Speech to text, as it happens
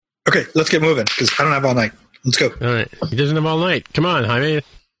Okay, let's get moving because I don't have all night. Let's go. All right. He doesn't have all night. Come on, Jaime.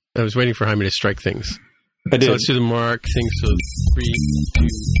 I was waiting for Jaime to strike things. I did. So let's do the mark thing. So 3, 2, 1.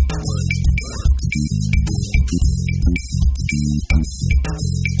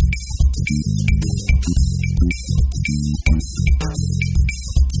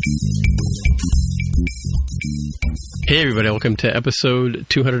 Hey everybody, welcome to episode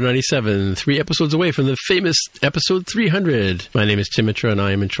 297, 3 episodes away from the famous episode 300. My name is Tim Mitra and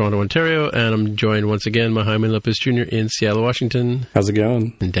I am in Toronto, Ontario, and I'm joined once again by Jaime Lopez Jr. in Seattle, Washington. How's it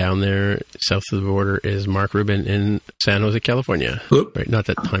going? And down there, south of the border, is Mark Rubin in San Jose, California. Oop. Right, not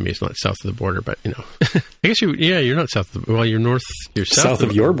that Jaime is not south of the border, but you know. I guess you're not south of the, well, you're north, you're south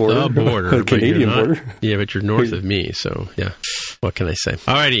of your border. The border. The Canadian border. Yeah, but you're north of me, so yeah. What can I say?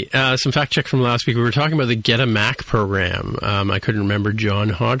 Alrighty, some fact check from last week. We were talking about the Get a Mac program. I couldn't remember John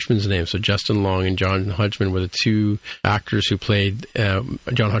Hodgman's name. So Justin Long and John Hodgman were the two actors who played, John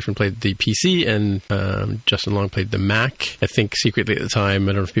Hodgman played the PC and Justin Long played the Mac. I think secretly at the time,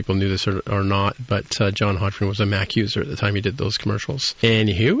 I don't know if people knew this or not, but John Hodgman was a Mac user at the time he did those commercials.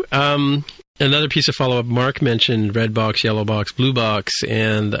 Anywho, another piece of follow-up, Mark mentioned red box, yellow box, blue box,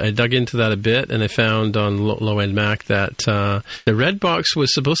 and I dug into that a bit, and I found on low-end Mac that the red box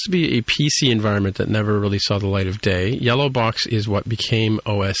was supposed to be a PC environment that never really saw the light of day. Yellow box is what became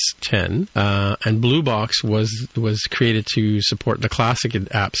OS X, and blue box was created to support the classic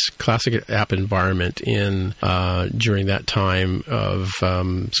app environment in during that time of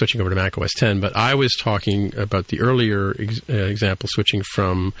switching over to Mac OS X. But I was talking about the earlier example, switching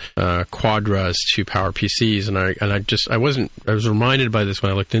from Quadras to PowerPCs, and I was reminded by this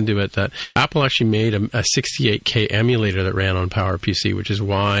when I looked into it that Apple actually made a 68K emulator that ran on PowerPC, which is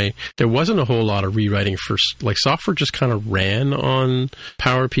why there wasn't a whole lot of rewriting for like software just kind of ran on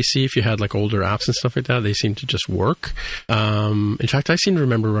PowerPC. If you had like older apps and stuff like that, they seemed to just work. In fact, I seem to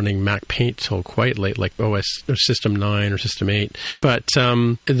remember running Mac Paint till quite late, like OS or System 9 or System 8. But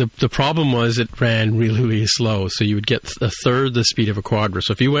the problem was it ran really, really slow, so you would get a third the speed of a Quadra.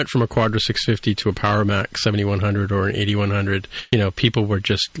 So if you went from a Quadra 650 to a Power Mac 7100 or an 8100, people were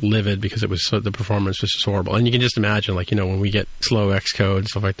just livid because the performance was just horrible. And you can just imagine, like, when we get slow Xcode and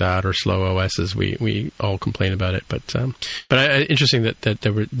stuff like that, or slow OSs, we all complain about it. But interesting that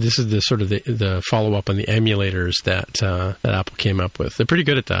this is the sort of the follow up on the emulators that Apple came up with. They're pretty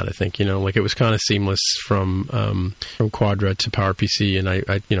good at that, I think. Like it was kind of seamless from Quadra to PowerPC, and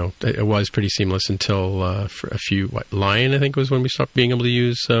it was pretty seamless until for a few Lion, I think, was when we stopped being able to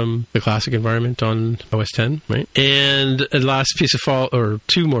use the classic environment on OS X, right? And a last piece of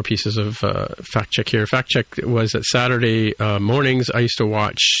two more pieces of fact check here. Fact check was that Saturday mornings I used to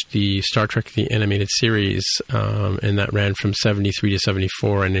watch the Star Trek the Animated Series, and that ran from 73 to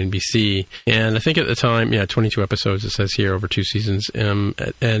 74 on NBC. And I think at the time, 22 episodes it says here over 2 seasons. I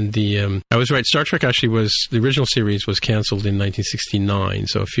was right. Star Trek actually the original series was canceled in 1969,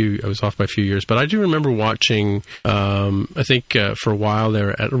 so I was off by a few years. But I do remember watching. I think for a while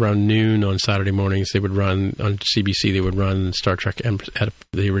there at around noon on Saturday mornings, they would run on CBC. They would run Star Trek and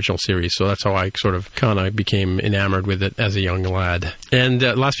the original series. So that's how I sort of became enamored with it as a young lad. And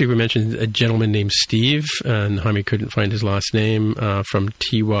last week we mentioned a gentleman named Steve, and Jaime couldn't find his last name from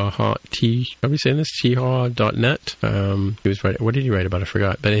Tihaw.net. He was right. What did he write about? I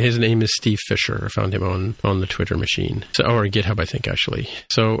forgot. But his name is Steve Fisher. I found him on the Twitter machine, or GitHub, I think, actually.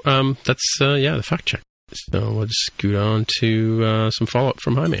 So that's the fact check. So we'll just scoot on to some follow-up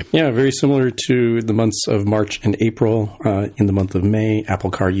from Jaime. Yeah, very similar to the months of March and April. In the month of May,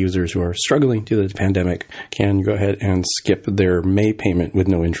 Apple Card users who are struggling due to the pandemic can go ahead and skip their May payment with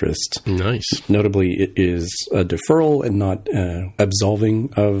no interest. Nice. Notably, it is a deferral and not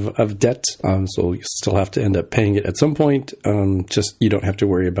absolving of debt. So you still have to end up paying it at some point. Just you don't have to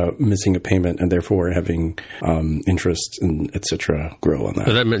worry about missing a payment and therefore having interest and et cetera grow on that.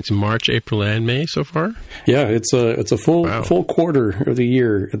 So that meant March, April, and May so far? Yeah, it's a full quarter of the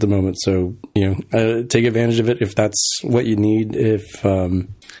year at the moment. So take advantage of it if that's what you need.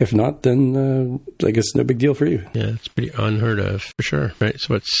 If not, then I guess no big deal for you. Yeah, it's pretty unheard of for sure. Right.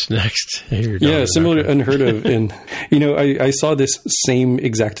 So what's next? Similar to unheard of. And I saw this same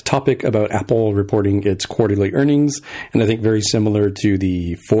exact topic about Apple reporting its quarterly earnings, and I think very similar to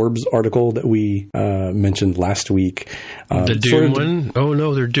the Forbes article that we mentioned last week. The Doom one? Oh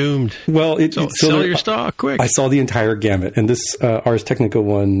no, they're doomed. Well, sell your stock. stock, quick. I saw the entire gamut, and this Ars Technica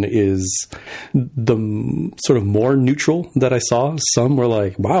one is the sort of more neutral that I saw. Some were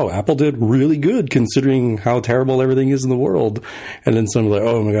like, wow, Apple did really good considering how terrible everything is in the world. And then some were like,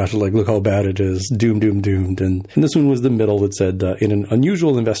 oh my gosh, like, look how bad it is. Doomed. And this one was the middle that said, in an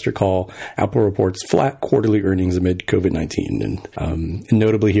unusual investor call, Apple reports flat quarterly earnings amid COVID-19. And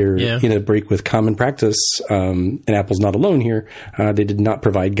notably here, in a break with common practice, and Apple's not alone here, they did not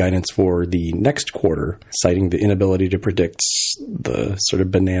provide guidance for the next quarter, citing the inability to predict the sort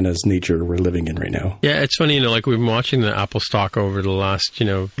of bananas nature we're living in right now. Yeah, it's funny, like we've been watching the Apple stock over the last,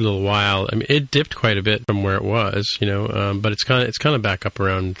 little while. I mean, it dipped quite a bit from where it was, but it's kind of back up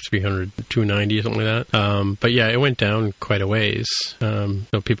around 300, 290 or something like that. But yeah, it went down quite a ways.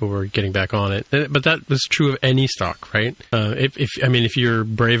 So people were getting back on it. But that was true of any stock, right? If you're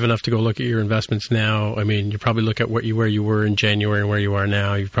brave enough to go look at your investments now, I mean, you probably look at where you were in January and where you are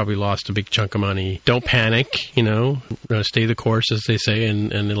now. You've probably lost a big chunk of money. Don't panic, stay the course, as they say,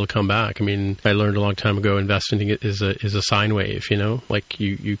 and it'll come back. I mean, I learned a long time ago, investing is a sine wave, like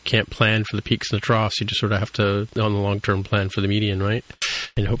you can't plan for the peaks and the troughs. You just sort of have to, on the long term, plan for the median, right?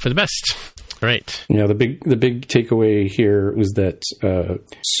 And hope for the best. Right. The big takeaway here was that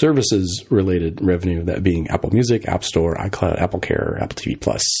services related revenue, that being Apple Music, App Store, iCloud, Apple Care, Apple TV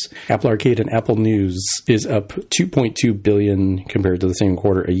Plus, Apple Arcade, and Apple News, is up $2.2 billion compared to the same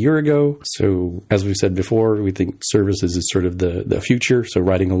quarter a year ago. So as we've said before, we think services is sort of the future. So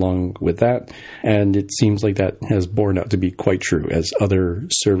riding along with that, and it seems like that has borne out to be quite true, as other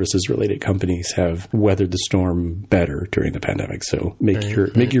services related companies have weathered the storm better during the pandemic. So make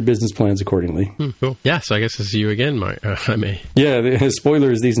your business plans accordingly. Cool. Yeah, so I guess it's you again, Mark. I may. Yeah,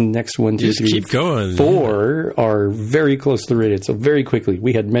 spoilers, these next 1, 2, 3, keep going. 4 are very closely rated. So very quickly,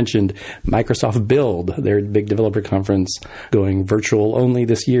 we had mentioned Microsoft Build, their big developer conference, going virtual only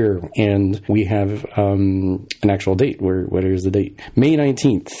this year. And we have an actual date. What is the date? May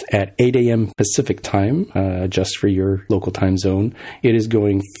 19th at 8 a.m. Pacific time, just for your local time zone. It is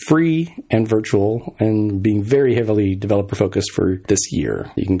going free and virtual and being very heavily developer focused for this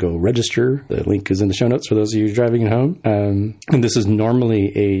year. You can go register. The link is in the show notes for those of you driving at home. And this is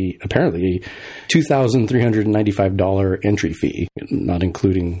normally apparently a $2,395 entry fee, not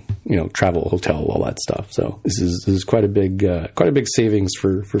including travel, hotel, all that stuff. So this is quite a big savings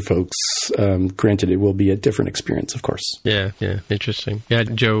for folks. Granted, it will be a different experience, of course. Yeah, interesting. Yeah,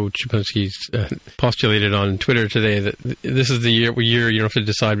 Joe Chaplinsky's postulated on Twitter today that this is the year you don't have to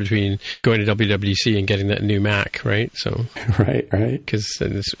decide between going to WWDC and getting that new Mac, right? So right, because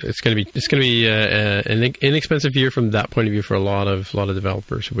it's going to be an inexpensive year from that point of view for a lot of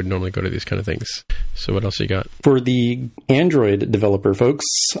developers who would normally go to these kind of things. So what else you got? For the Android developer folks,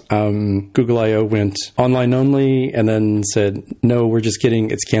 Google I/O went online only and then said, no, we're just kidding,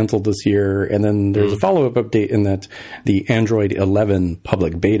 it's canceled this year. And then there's a follow-up update in that the Android 11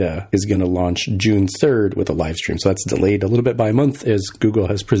 public beta is going to launch June 3rd with a live stream. So that's delayed a little bit by a month, as Google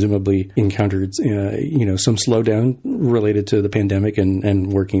has presumably encountered some slowdown related to the pandemic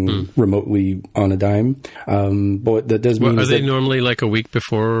and working remotely on a dime. But what that does mean are they normally like a week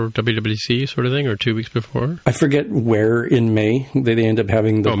before WWDC sort of thing, or 2 weeks before? I forget where in May they end up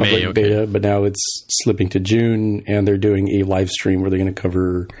having the public beta, but now it's slipping to June, and they're doing a live stream where they're going to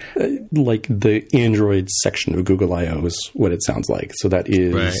cover like the Android section of Google I/O is what it sounds like. So that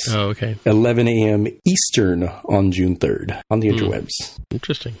is 11 a.m. Eastern on June 3rd on the interwebs.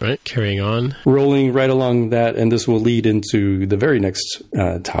 Interesting, right? Carrying on. Rolling right along that, and this will lead into the very next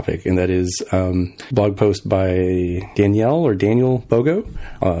topic, and that is blog post by Daniel Bogo,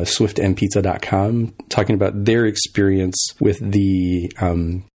 swiftandpizza.com, talking about their experience with the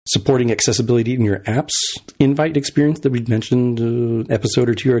supporting accessibility in your apps invite experience that we mentioned an episode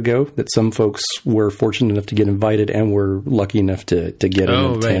or two ago, that some folks were fortunate enough to get invited and were lucky enough to get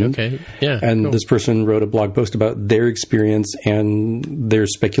in at 10. Okay. Yeah. And this person wrote a blog post about their experience and their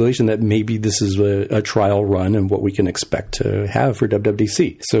speculation that maybe this is a trial run and what we can expect to have for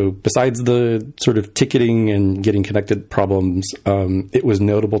WWDC. So besides the sort of ticketing and getting connected problems, it was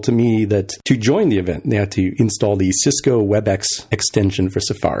notable to me that to join the event, they had to install the Cisco WebEx extension for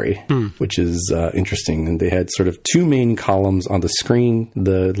Safari. Which is interesting. And they had sort of two main columns on the screen.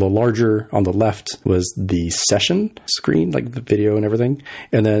 The larger on the left was the session screen, like the video and everything.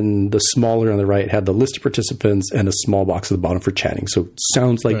 And then the smaller on the right had the list of participants and a small box at the bottom for chatting. So it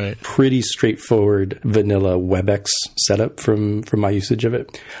sounds like pretty straightforward vanilla WebEx setup from my usage of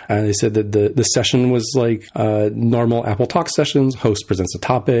it. And they said that the session was like normal Apple Talk sessions. Host presents a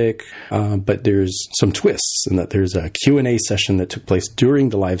topic, but there's some twists in that there's a Q&A session that took place during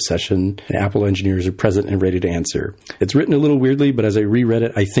the live live session, and Apple engineers are present and ready to answer. It's written a little weirdly, but as I reread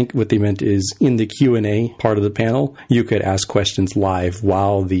it, I think what they meant is in the Q&A part of the panel, you could ask questions live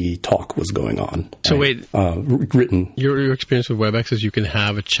while the talk was going on. So wait, written. Your experience with WebEx is you can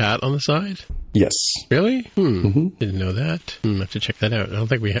have a chat on the side? Yes. Really? Didn't know that. I have to check that out. I don't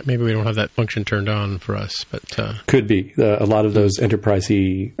think maybe we don't have that function turned on for us, but could be. A lot of those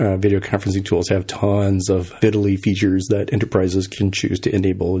enterprisey video conferencing tools have tons of fiddly features that enterprises can choose to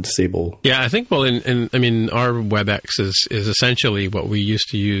enable and disable. Yeah, I think. Well, our WebEx is essentially what we used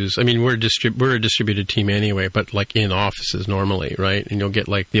to use. I mean, we're a distributed team anyway, but like in offices normally, right? And you'll get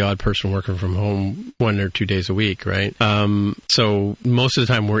like the odd person working from home 1 or 2 days a week, right? So most of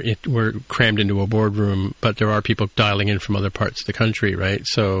the time we're crammed into a boardroom, but there are people dialing in from other parts of the country, right?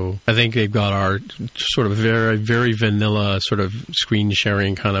 So I think they've got our sort of very, very vanilla sort of screen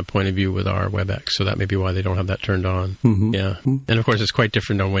sharing kind of point of view with our WebEx. So that may be why they don't have that turned on. Yeah. And of course, it's quite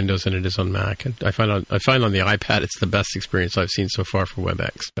different on Windows than it is on Mac. And I find on the iPad, it's the best experience I've seen so far for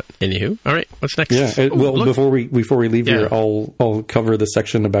WebEx. But anywho, all right, what's next? Yeah. Before we leave here, I'll cover the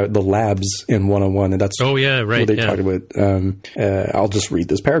section about the labs in 101, and that's what they talked about. I'll just read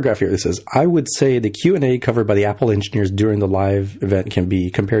this paragraph here. It says, I would say the Q&A covered by the Apple engineers during the live event can be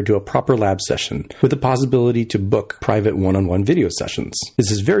compared to a proper lab session with the possibility to book private one-on-one video sessions.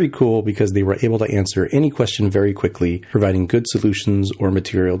 This is very cool because they were able to answer any question very quickly, providing good solutions or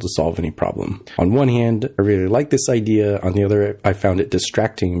material to solve any problem. On one hand, I really like this idea. On the other, I found it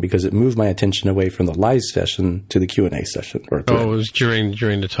distracting because it moved my attention away from the live session to the Q&A session. It was during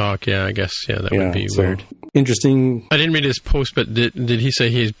the talk. Yeah, I guess. Yeah, that would be weird. Interesting. I didn't read his post, but did he say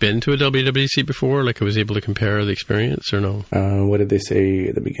he's been to a WWDC before? Like, was able to compare the experience or no? What did they say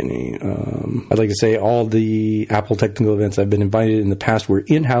at the beginning? I'd like to say all the Apple technical events I've been invited in the past were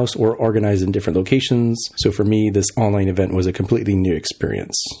in-house or organized in different locations. So for me, this online event was a completely new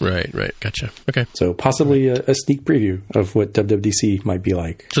experience. Right. Gotcha. Okay. So possibly a sneak preview of what WWDC might be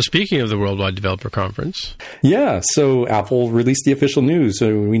like. So speaking of the Worldwide Developer Conference. Yeah. So Apple released the official news.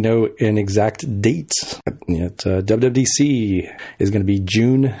 So we know an exact date. WWDC is going to be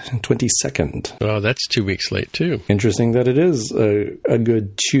June 22nd. Oh, that's 2 weeks late too. Interesting that it is a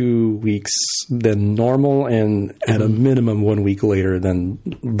good 2 weeks than normal, and at a minimum 1 week later than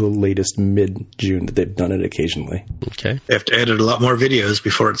the latest mid-June that they've done it occasionally. Okay. They have to edit a lot more videos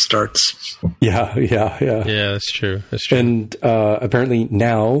before it starts. Yeah. Yeah, that's true. And apparently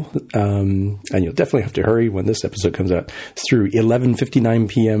now, and you'll definitely have to hurry when this episode comes out, through 11:59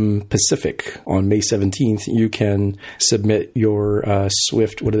 p.m. Pacific on May 17th, you can submit your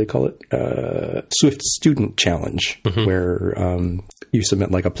Swift, what do they call it? Swift Student Challenge, where you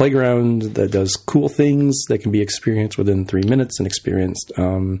submit like a playground that does cool things that can be experienced within 3 minutes and experienced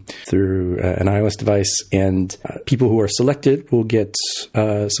through an iOS device. And people who are selected will get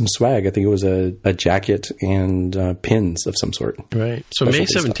some swag. I think it was a jacket and pins of some sort. Right. So May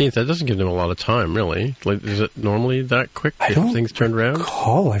 17th, that doesn't give them a lot of time, really. Like, is it normally that quick to get things turned around?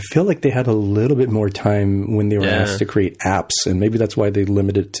 I feel like they had a little bit more time when they were asked to create apps, and maybe that's why they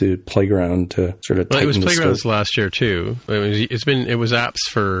limited it to Playground to sort of tighten the scope. It was Playgrounds last year too. It was apps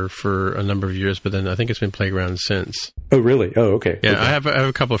for a number of years, but then I think it's been Playground since. Oh, really? Oh, okay. Yeah, okay. I have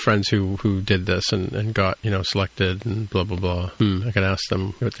a couple of friends who did this and got selected and blah blah blah. I could ask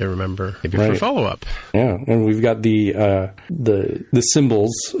them what they remember maybe for follow up. Yeah, and we've got the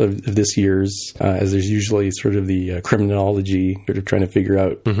symbols of this year's as there's usually sort of the criminology sort of trying to figure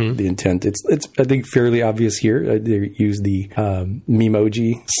out the intent. It's I think fairly obvious here. They use the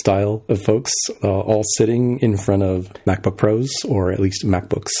memoji style of folks all sitting in front of MacBook Pros or at least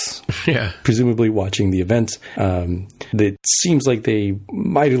MacBooks. Yeah, presumably watching the event. It seems like they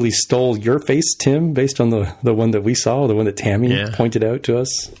mightily stole your face, Tim, based on the one that we saw, the one that Tammy pointed out to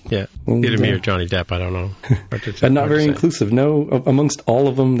us. Yeah, either me or Johnny Depp, I don't know. And not very inclusive. No, amongst all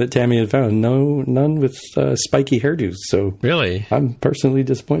of them that Tammy had found, none with spiky hairdos. So really, I'm personally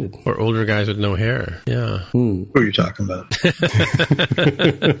disappointed. Or older guys with no hair. Yeah. Who are you talking about?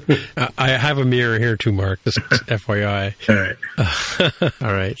 I have a mirror here too, Mark. Just FYI. All right.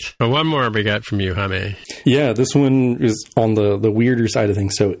 All right. But one more we got from you, Jaime. Yeah, this one is on the weirder side of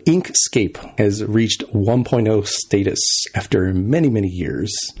things. So Inkscape has reached 1.0 status after many, many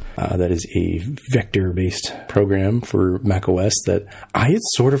years. That is a vector-based program for macOS that I had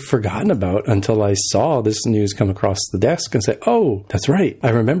sort of forgotten about until I saw this news come across the desk and say, oh, that's right. I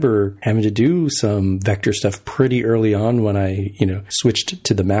remember having to do some vector stuff pretty early on when I, switched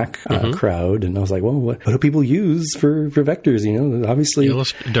to the Mac crowd. And I was like, well, what do people use for vectors? Obviously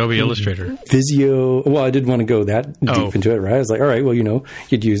Adobe Illustrator. Visio. Well, I did want to go that deep into it, right? I was like, all right, well,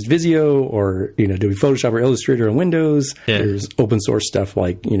 you'd use Visio or, Adobe Photoshop or Illustrator on Windows. Yeah. There's open source stuff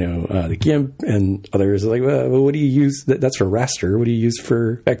like, the GIMP and others. Like, well, what do you use? That's for raster. What do you use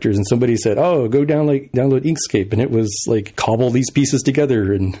for vectors? And somebody said, oh, go download Inkscape. And it was like, cobble these pieces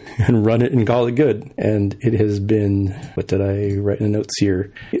together and run it and call it good. And it has been, what did I write in the notes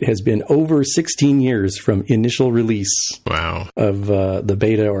here? It has been over 16 years from initial release. Wow. Of the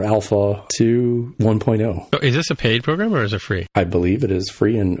beta or alpha to 1.0. So is this a paid program or is it free? I believe it is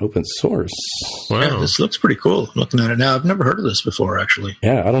free and open source. Wow. Yeah, this looks pretty cool. I'm looking at it now. I've never heard of this before, actually.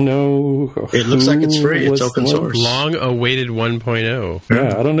 Yeah, I don't know. It looks like it's free. It's open source. Long-awaited 1.0.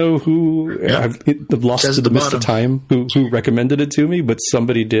 Yeah, I don't know who. Yeah. I've lost the mist of time who recommended it to me, but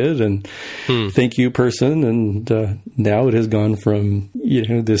somebody did, and thank you, person. And now it has gone from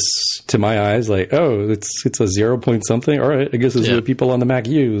this to my eyes like, oh, it's a 0 point something. All right, I guess it's what people on the Mac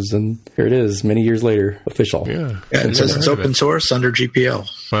use, and here it is, many years later, official. Yeah, it says it's open source under GPL.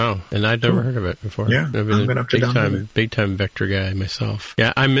 Wow, and I'd never heard of it before. Yeah, I've been a big time vector guy myself.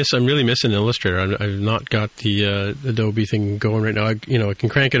 Yeah, I'm really missing Illustrator. I've not got the Adobe thing going right now. I can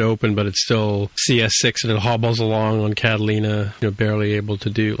crank it open, but it's still CS6 and it hobbles along on Catalina. Barely able to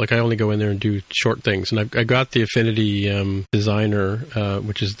do. Like I only go in there and do short things, and I got the Affinity Designer,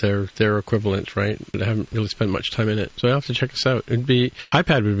 which is their equivalent, right? But I haven't really spent much time in it, so I will have to check this out.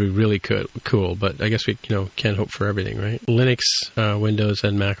 iPad would be really cool, but I guess we can't hope for everything, right? Linux, Windows,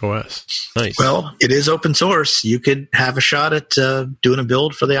 and Mac OS. Nice. Well, it is open source. You could have a shot at doing a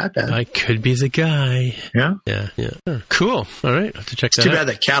build for the iPad. I could be the guy. Yeah? Yeah. Cool. All right. I'll have to check that out. It's too bad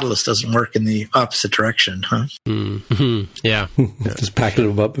that Catalyst doesn't work in the opposite direction, huh? Mm-hmm. Yeah. Just package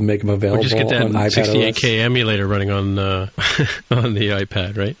them up and make them available. Or just get that on 68K emulator running on the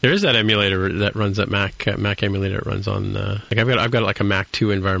iPad, right? There is that emulator that runs that Mac emulator. It runs on I've got like a Mac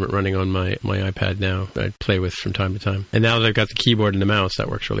 2 environment running on my iPad now that I play with from time to time. And now that I've got the keyboard and the mouse, that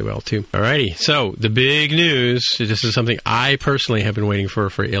works really well too. Alrighty, so the big news. This is something I personally have been waiting for a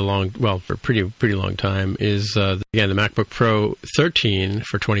pretty long time. Is again the MacBook Pro 13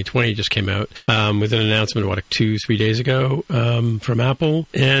 for 2020 just came out with an announcement 2-3 days ago from Apple,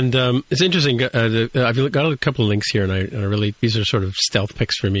 and it's interesting. I've got a couple of links here, and I really these are sort of stealth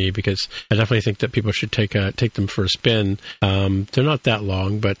picks for me because I definitely think that people should take them for a spin. They're not that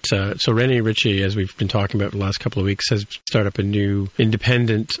long, but so Rene Ritchie, as we've been talking about the last couple of weeks, has started up a new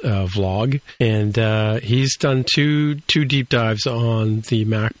independent vlog, and he's done two deep dives on the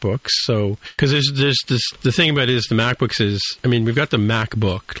MacBooks. So because there's the thing about it is the MacBooks is, I mean, we've got the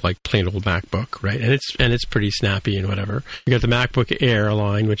MacBook, like plain old MacBook, right? And it's pretty snappy and whatever. We got the MacBook Air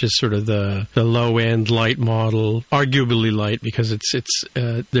line, which is sort of the low end light model, arguably light because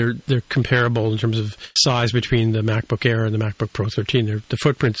they're comparable in terms of size between the MacBook Air and the MacBook Pro 13. The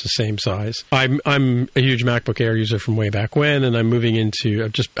footprint's the same size. I'm a huge MacBook Air user from way back when, and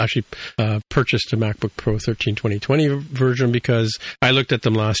I've just actually purchased a MacBook Pro 13 2020 version because I looked at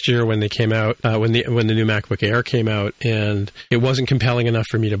them last year when they came out, when the new MacBook Air came out, and it wasn't compelling enough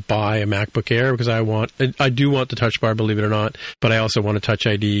for me to buy a MacBook Air because I do want the Touch Bar, believe it or not, but I also want a Touch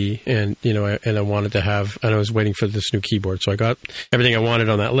ID, and I wanted to have, and I was waiting for this new keyboard, so I got everything I wanted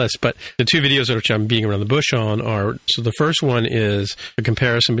on that list. But the two videos which I'm beating around the bush on are, so the first one is a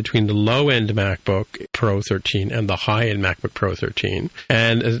comparison between the low-end MacBook Pro 13 and the high-end MacBook Pro 13,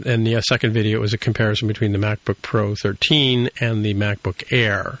 and the second video was a comparison between the MacBook Pro 13 and the MacBook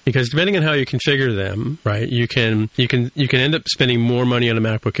Air, because depending on how you configure them, right, you can end up spending more money on a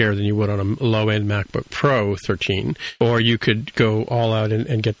MacBook Air than you would on a low-end MacBook Pro 13, or you could go all out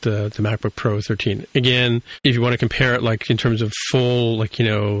and get the MacBook Pro 13. Again, if you want to compare it like in terms of full,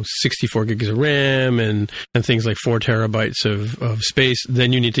 64 gigs of RAM and things like 4 terabytes of space,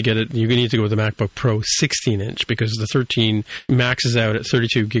 then you need to go with the MacBook Pro 16-inch because the 13 maxes out at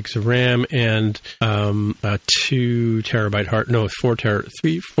 32 gigs of RAM and 4 terabyte hard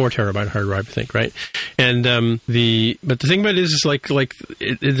drive, I think, right? And but the thing about it is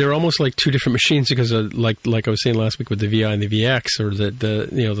they're almost like two different machines because like I was saying last week with the VI and the VX, or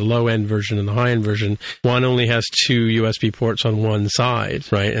the low end version and the high end version. One only has 2 USB ports on one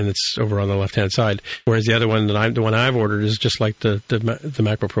side, right, and it's over on the left hand side. Whereas the other one the one I've ordered is just like the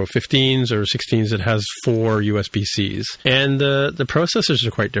MacBook Pro 15s or 16s that has 4 USB-Cs, and the processors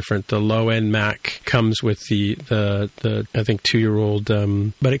are quite different. The low end Mac comes with the I think 2-year-old,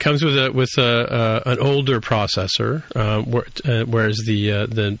 but it comes with an older processor, whereas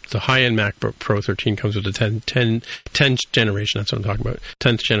the high end MacBook Pro 13 comes with a 10th generation. That's what I'm talking about.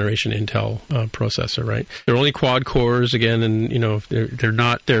 10th generation Intel processor, right? They're only quad cores again, and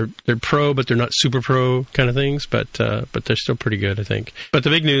and they're pro, but they're not super pro kind of things, but they're still pretty good, I think. But the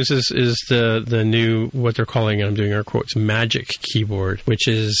big news is the new, what they're calling, and I'm doing air quotes, Magic Keyboard, which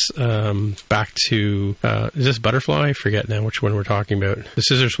is back to is this Butterfly? I forget now which one we're talking about. The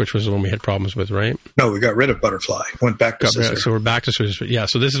Scissor Switch was the one we had problems with, right? No, we got rid of Butterfly. Went back to Scissor. So we're back to Scissor. Yeah,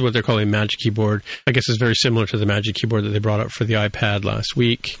 so this is what they're calling Magic Keyboard. I guess it's very similar to the Magic Keyboard that they brought up for the iPad last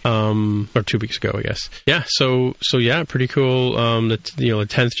week, or 2 weeks ago, I guess. Yeah, so yeah, pretty cool. The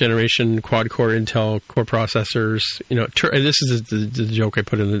 10th generation quad-core Intel core processors. And this is the joke I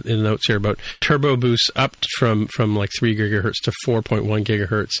put in the notes here about turbo boosts up from like 3 gigahertz to 4.1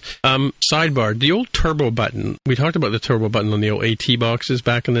 gigahertz. Sidebar: the old turbo button. We talked about the turbo button on the old AT boxes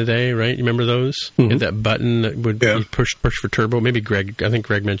back in the day, right? You remember those? Mm-hmm. You had that button that would push for turbo. Maybe I think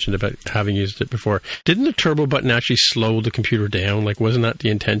Greg mentioned about having used it before. Didn't the turbo button actually slow the computer down? Like, wasn't that the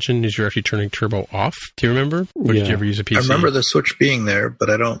intention? Is you're actually turning turbo off? Do you remember? Or did you ever use a PC? I remember the switch being there, but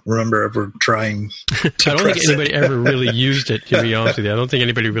I don't remember ever trying to I don't think anybody ever really used it, to be honest with you. I don't think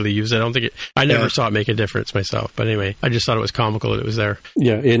anybody really used it. I never saw it make a difference myself. But anyway, I just thought it was comical that it was there.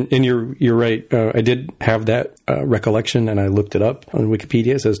 Yeah, and you're right. I did have that recollection, and I looked it up on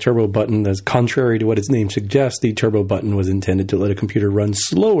Wikipedia. It says turbo button. As contrary to what its name suggests, the turbo button was intended to let a computer run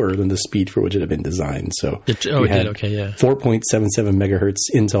slower than the speed for which it had been designed. So it did. Okay, yeah. 4.77 megahertz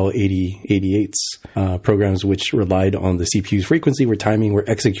Intel 8088s programs, which relied on the CPU's frequency where timing were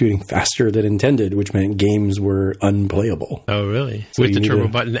executing faster than intended, which meant games were unplayable. Oh, really? So with the turbo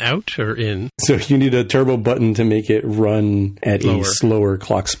button out or in? So you need a turbo button to make it run at a slower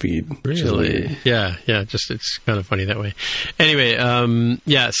clock speed. Really? Yeah. Just it's kind of funny that way. Anyway,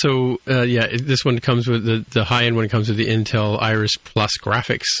 this one comes with the high end one comes with the Intel Iris Plus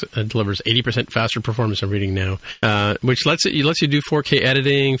graphics. Delivers 80% faster performance. I'm reading now, which lets you do 4K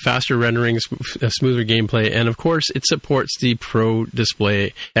editing, faster rendering, smoother gameplay, and of course it supports the Pro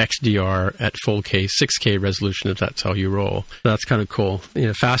Display XDR at full 6K resolution if that's how you roll. That's kind of cool.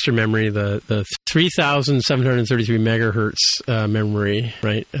 Faster memory, the 3,733 megahertz memory,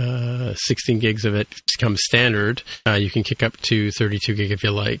 right? 16 gigs of it becomes standard. You can kick up to 32 gig if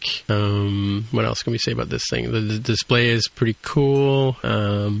you like. What else can we say about this thing? The display is pretty cool.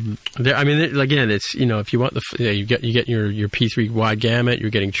 Again, it's if you want you get your P3 wide gamut. You're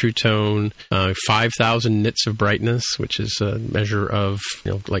getting True Tone, 5,000 nits of brightness, which is a measure of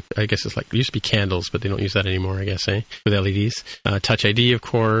I guess it's like it used to be candles, but they don't use that anymore. I guess with LEDs. Touch ID, of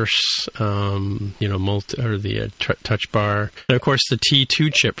course. The touch bar, and of course the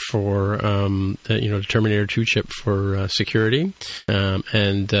T2 chip for the Terminator 2 chip for security,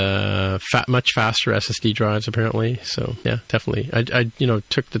 and much faster SSD drives apparently. So yeah, definitely. I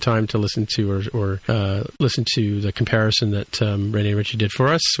took the time to listen to or listen to the comparison that Renee and Richie did for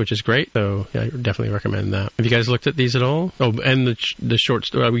us, which is great. So yeah, I definitely recommend that. Have you guys looked at these at all? Oh, and the short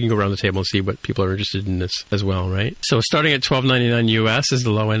story. We can go around the table and see what people are interested in this as well, right? So starting at $12.99 US is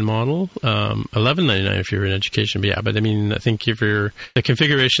the low end model. $11.99 if you're in education. But yeah, I think if you're the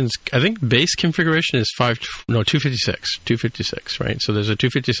configurations, I think base configuration is 256, right? So there's a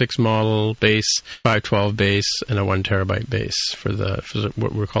 256 model base, 512 base, and a 1 terabyte base for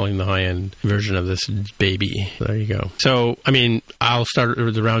what we're calling the high end version of this baby. There you go. So I'll start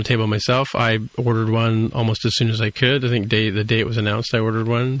with the round table myself. I ordered one almost as soon as I could. I think the day it was announced, I ordered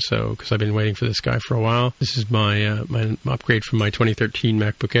one. So because I've been waiting for this guy for a while. This is my upgrade from my 2013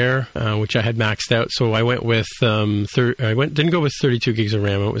 MacBook Air, which I had maxed out. So I went with didn't go with 32 gigs of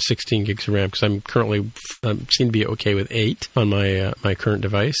RAM. I went with 16 gigs of RAM because I'm currently seem to be okay with 8 on my current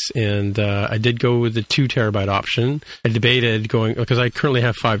device. And I did go with the 2 terabyte option. I debated going because I currently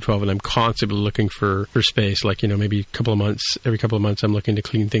have 512 and I'm constantly looking for space. Like maybe every couple of months I'm looking to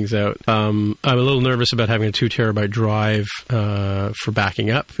clean things out. I'm a little nervous about having a 2 terabyte drive for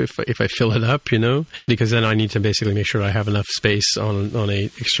backing up if I fill it up, because then I need to basically make sure I have enough space on a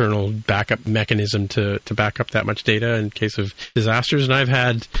external backup mechanism to back up that much data in case of disasters. And I've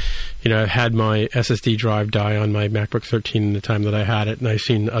had my SSD drive die on my MacBook 13 in the time that I had it, and I've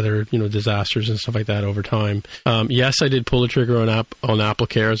seen other disasters and stuff like that over time. Yes, I did pull the trigger on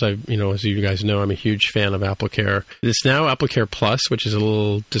AppleCare. As you guys know, I'm a huge fan of AppleCare. It's now AppleCare Plus, which is a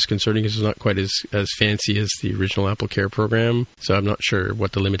little disconcerting because it's not quite as fancy as the original AppleCare program. So I'm not sure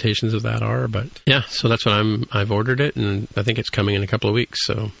what the limitations of that are, but yeah. So that's what I've ordered it, and I think it's coming in a couple of weeks.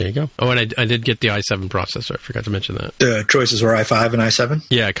 So there you go. Oh, and I did get the i7 processor. I forgot to mention that. The choices were i5 and i7?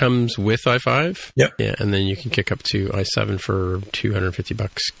 Yeah, it comes comes with i5. Yep. Yeah, and then you can kick up to i7 for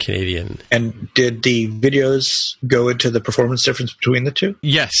 $250 Canadian. And did the videos go into the performance difference between the two?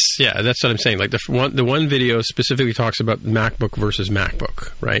 Yes, yeah, that's what I'm saying. Like the one video specifically talks about MacBook versus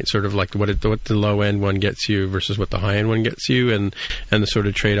MacBook, right? Sort of like what the low end one gets you versus what the high end one gets you, and the sort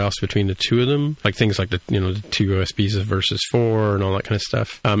of trade offs between the two of them, like things like the 2 USBs versus 4 and all that kind of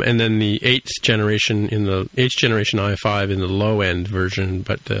stuff. And then the 8th generation i5 in the low end version,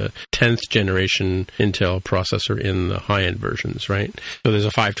 but the 10th generation Intel processor in the high end versions, right? So there's a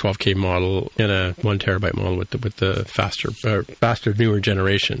 512K model and a 1 terabyte model with the faster newer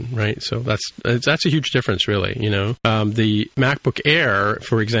generation, right? So that's a huge difference, really. The MacBook Air,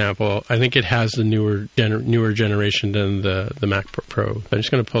 for example, I think it has the newer generation than the MacBook Pro. I'm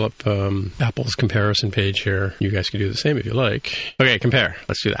just going to pull up Apple's comparison page here. You guys can do the same if you like. Okay, compare.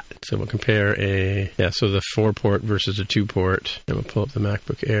 Let's do that. So we'll compare so the 4-port versus the 2-port. And we'll pull up the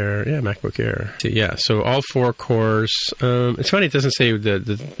MacBook Air. Yeah, MacBook Air. So all 4 cores. It's funny, it doesn't say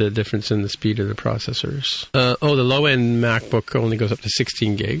the difference in the speed of the processors. The low-end MacBook only goes up to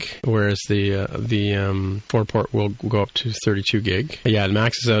 16 gig, whereas the 4-port will go up to 32 gig. Yeah, it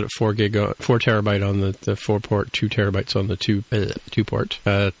maxes out at 4 terabyte on the 4-port, 2 terabytes on the 2-port.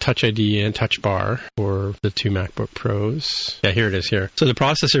 Touch ID and Touch Bar for the 2 MacBook Pros. Yeah, here it is here. So the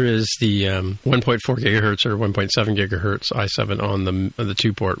processor is the 1.4 gigahertz or 1.7 gigahertz i7 on the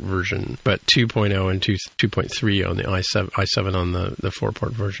 2-port version, but 2.0 and 2.3 on the i7 on the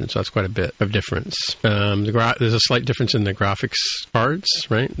 4-port version. So that's quite a bit of difference. There's a slight difference in the graphics cards,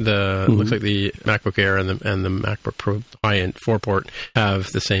 right? Looks like the MacBook Air and the MacBook Pro high-end 4-port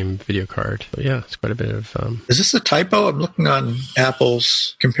have the same video card. So yeah, it's quite a bit of... Is this a typo? I'm looking on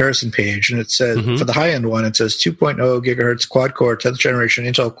Apple's comparison page, and it says, for the high-end one, it says 2.0 gigahertz quad-core 10th generation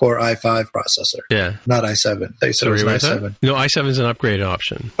Intel Core i5 processor. Yeah. Not i7. They said it was an i7. No, i7 is an upgrade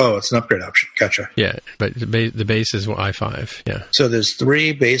option. Oh, it's an upgrade option. Gotcha. Yeah, but the base is i5. Yeah. So there's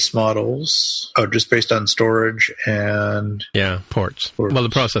 3 base models, just based on storage and... Yeah, ports. Well, the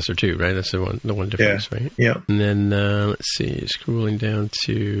processor too, right? That's the one difference, right? Yeah. And then, let's see, scrolling down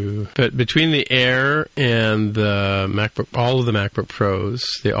to... But between the Air and the MacBook, all of the MacBook Pros,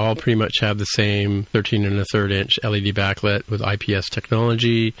 they all pretty much have the same 13 1/3 inch LED backlit with IPS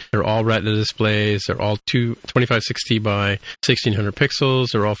technology. They're all Retina displays. They're all 2560 by 1600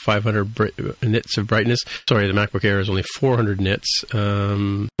 pixels. They're all 500 nits of brightness. Sorry, the MacBook Air is only 400 nits.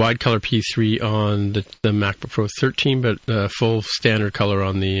 Wide color P3 on the MacBook Pro 13, but full standard color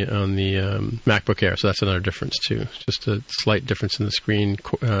on the MacBook Air. So that's another difference too. Just a slight difference in the screen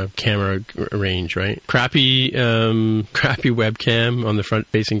camera range, right? Crappy webcam on the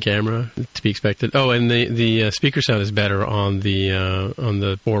front-facing camera, to be expected. Oh, and the speaker sound is better on the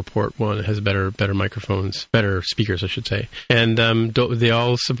 4-port one. It has better microphones, better speakers, I should say. And they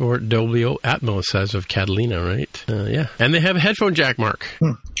all support Dolby Atmos as of Catalina, right? Yeah, and they have a headphone jack, Mark.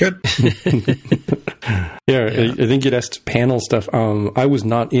 Good. Yeah, I think you'd asked panel stuff. I was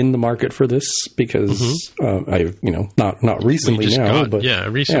not in the market for this because I've not recently now, but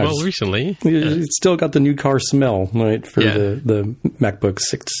recently. It's still got the new car smell, right, for the MacBook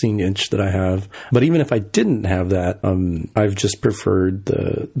 16-inch that I have. But even if I didn't have that, I've just preferred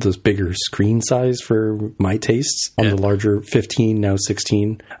the bigger screen size for my tastes on the larger 15, now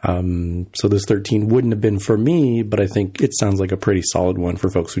 16. So this 13 wouldn't have been for me, but I think it sounds like a pretty solid one for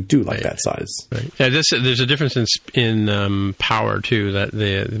folks who do like that size. Right. Yeah, there's a difference in power too. That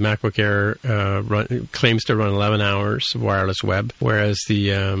the MacBook Air claims to run 11 hours of wireless web, whereas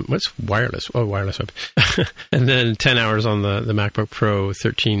the what's wireless? Oh, wireless web, and then 10 hours on the MacBook Pro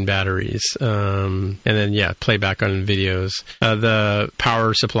 13 batteries, and then playback on videos. The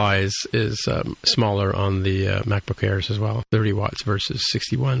power supply is smaller on the MacBook Airs as well, 30 watts versus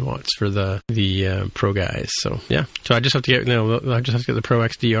 61 watts for the Pro guys. So I just have to get the Pro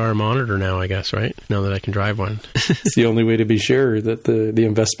XDR monitor now, I guess, right? Now that I can drive one. It's the only way to be sure that the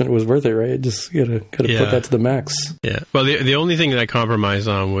investment was worth it, right? Just gotta put that to the max. Yeah. Well, the only thing that I compromised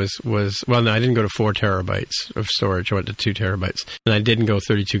on was I didn't go to 4 terabytes of storage. I went to 2 terabytes, and I didn't go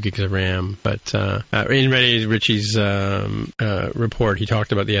 32 gigs of RAM. But in Richie's report, he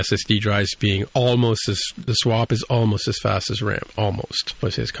talked about the SSD drives being the swap is almost as fast as RAM. Almost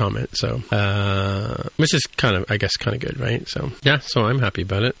was his comment. So, which is kind of good, right? So so I'm happy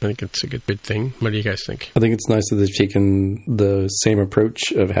about it. I think it's a good thing. What do you guys think? think. I think it's nice that they've taken the same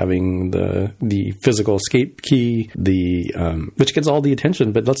approach of having the physical escape key, which gets all the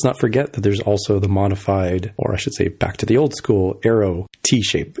attention, but let's not forget that there's also the modified, or I should say back to the old school, arrow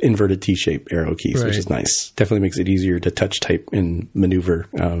T-shape, inverted T-shape arrow keys, which is nice. Definitely makes it easier to touch type and maneuver.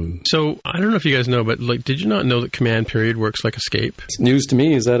 So I don't know if you guys know, but like, did you not know that command period works like escape? It's news to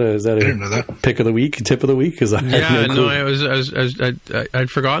me. Is that a pick of the week, tip of the week? I'd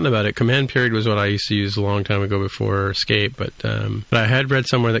forgotten about it. Command period was what I used to use a long time ago before escape, but I had read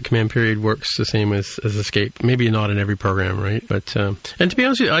somewhere that command period works the same as escape. Maybe not in every program, right? But and to be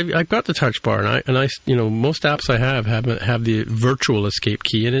honest with you, I've got the touch bar, and I most apps I have the virtual escape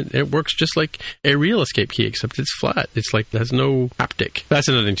key, and it works just like a real escape key, except it's flat. It's like there's no haptic. That's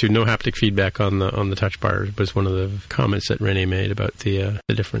another thing too. No haptic feedback on the touch bar was one of the comments that Rene made about the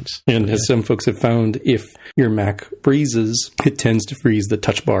difference. And as some folks have found, if your Mac freezes, it tends to freeze the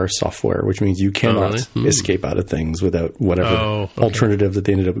touch bar software, which means you cannot escape out of things without whatever alternative that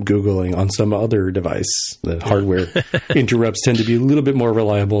they ended up Googling on some other device. The hardware interrupts tend to be a little bit more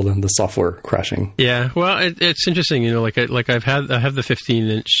reliable than the software crashing. Yeah, well, it's interesting. I have the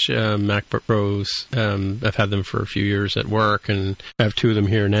 15-inch MacBook Pros. I've had them for a few years at work, and I have two of them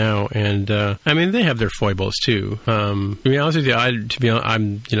here now. And they have their foibles too. To be honest with you,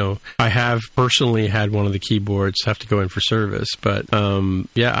 I have personally had one of the keyboards have to go in for service, but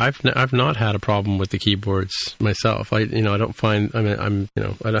I've not had a problem with the keyboards myself. I haven't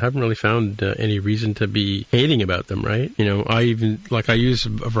really found any reason to be hating about them. Right? I use a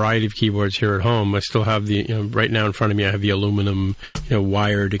variety of keyboards here at home. I still have right now in front of me, I have the aluminum,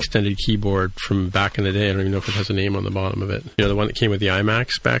 wired extended keyboard from back in the day. I don't even know if it has a name on the bottom of it. The one that came with the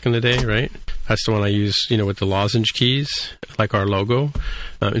iMacs back in the day, right? That's the one I use, with the lozenge keys, like our logo.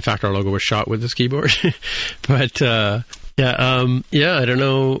 In fact, our logo was shot with this keyboard. But I don't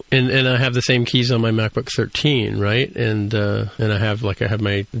know. And I have the same keys on my MacBook 13, right? And I have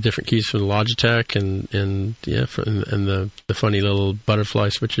my different keys for the Logitech and the funny little butterfly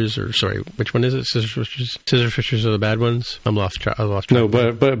switches, or sorry, which one is it? Scissor switches. Scissor switches are the bad ones. I lost track. No,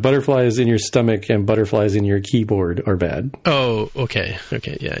 but butterflies in your stomach and butterflies in your keyboard are bad. Oh, okay,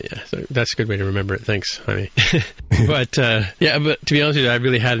 yeah. So that's a good way to remember it. Thanks, honey. But but to be honest with you, I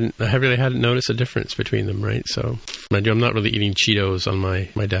really hadn't noticed a difference between them, right? So I'm not really eating Cheetos on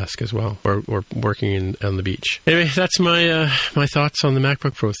my desk as well, or working on the beach. Anyway, that's my thoughts on the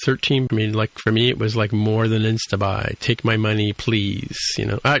MacBook Pro 13. I mean, for me, it was more than Instabuy. Take my money, please.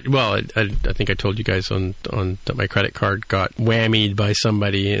 I think I told you guys on that my credit card got whammied by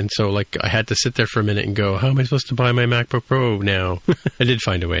somebody, and so I had to sit there for a minute and go, how am I supposed to buy my MacBook Pro now? I did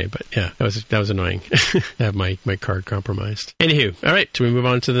find a way, but yeah, that was annoying to have my card compromised. Anywho, all right, do we move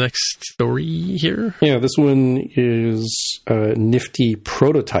on to the next story here? Yeah, this one is a nifty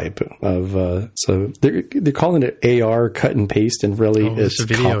prototype of so they're calling it AR cut and paste, and really it's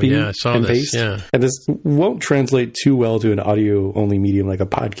copy and paste. Yeah. And this won't translate too well to an audio only medium like a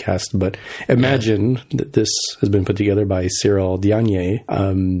podcast, but imagine that this has been put together by Cyril Diagne,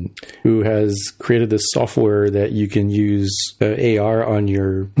 who has created this software that you can use AR on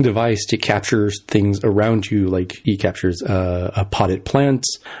your device to capture things around you. Like he captures a potted plant,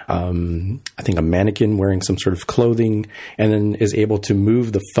 I think a mannequin wearing some sort of clothing, and then is able to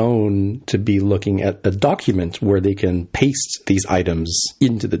move the phone to be looking at a document where they can paste these items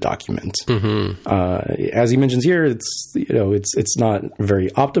into the document. Mm-hmm. As he mentions here, it's not very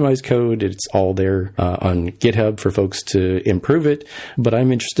optimized code. It's all there on GitHub for folks to improve it. But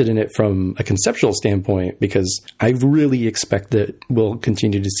I'm interested in it from a conceptual standpoint because I really expect that we'll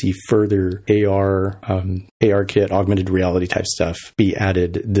continue to see further ARKit, augmented reality type stuff be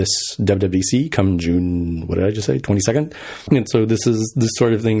added this WWDC come June, what did I just say, 22nd? And so this is the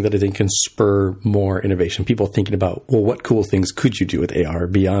sort of thing that I think can spur more innovation. People thinking about, well, what cool things could you do with AR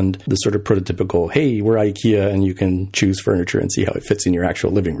beyond the sort of prototypical, hey, we're IKEA and you can choose furniture and see how it fits in your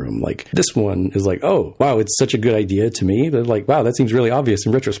actual living room. Like this one is oh, wow, it's such a good idea to me. They're wow, that seems really obvious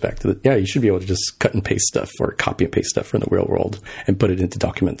in retrospect. That, yeah, you should be able to just cut and paste stuff or copy and paste stuff from the real world and put it into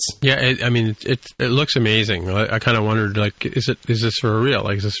documents. Yeah, it looks amazing. I kind of wondered, is this for real?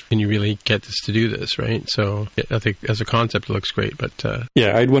 Can you really get this to do this, right? So I think as a concept, it looks great. But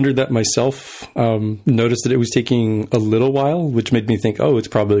yeah, I'd wondered that myself. Noticed that it was taking a little while, which made me think, oh, it's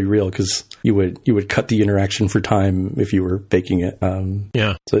probably real because you would cut the interaction for time if you were baking it.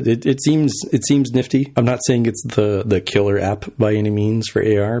 Yeah. So it seems nifty. I'm not saying it's the killer app by any means for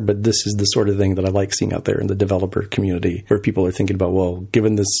AR, but this is the sort of thing that I like seeing out there in the developer community where people are thinking about, well,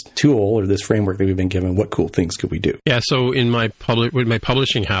 given this tool or this framework that we've been given, what cool things could we do? Yeah. So with my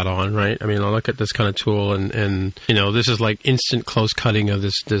publishing hat on, right? I look at this kind of tool and and this is like instant close cutting of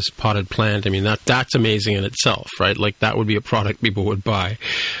this potted plant. I mean, that's amazing in itself, right? Like that would be a product people would buy.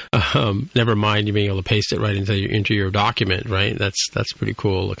 Never mind you being able to paste it right into your document, right? That's pretty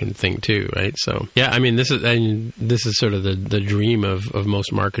cool looking thing too, right? So yeah, I mean, this is sort of the dream of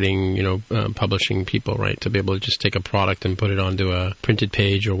most marketing, publishing people, right? To be able to just take a product and put it onto a printed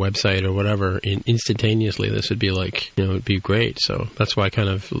page or website or whatever instantaneously. This would be like, it'd be great. So that's why I kind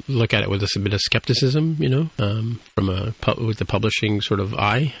of look at it with a bit of skepticism, with the publishing sort of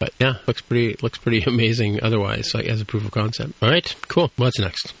eye. But yeah, looks pretty amazing otherwise, like as a proof of concept. All right, cool. What's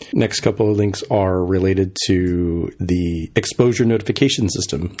next? Next couple of links are related to the exposure notification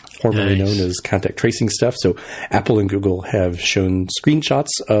system, formerly known as contact tracing stuff. So Apple and Google have shown screenshots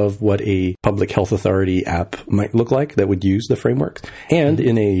of what a public health authority app might look like that would use the framework. And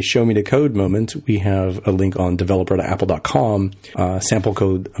in a show me the code moment, we have a link on developer.apple.com, sample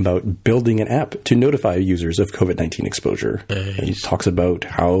code about building an app to notify users of COVID-19 exposure. Nice. And it talks about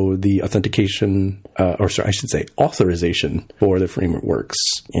how the authorization for the framework works,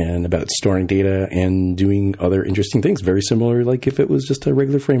 and about storing data and doing other interesting things, very similar like if it was just a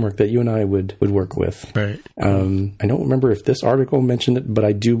regular framework that you and I would work with. Right. I don't remember if this article mentioned it, but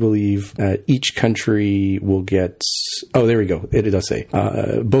I do believe each country will get... Oh, there we go. It does say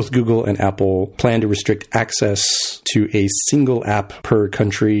both Google and Apple plan to restrict access to a single app per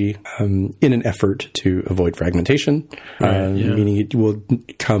country in an effort to avoid fragmentation, meaning it will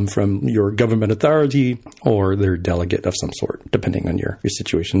come from your government authority or their delegate of some sort, depending on your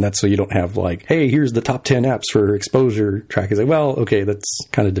situation. That's so you don't have like, hey, here's the top 10 apps for exposure tracking. Like, well, okay, that's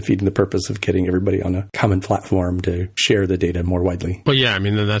kind of defeating the purpose of getting everybody on a common platform to share the data more widely. Well, yeah, I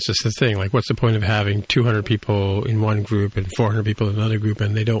mean, then that's just the thing. Like, what's the point of having 200 people in one group and 400 people in another group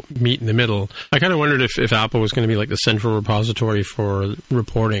and they don't meet in the middle? I kind of wondered if Apple was going to be like the central repository for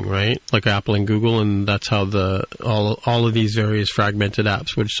reporting, right? Like Apple and Google, and that's how all of these various fragmented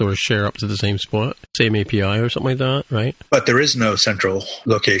apps would sort of share up to the same spot, same API or something like that, right? But there is no central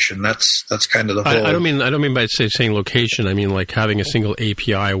location. That's kind of the whole... I don't mean by saying location. I mean like having a single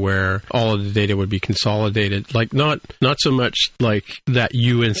API where all of the data would be consolidated. Like not so much like that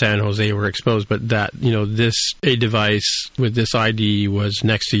you in San Jose were exposed, but that a device with this ID was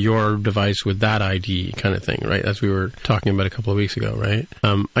next to your device with that ID kind of thing, right? As we were talking about a couple of weeks ago, right?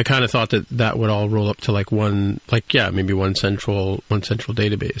 I kind of thought that would all roll up to like maybe one central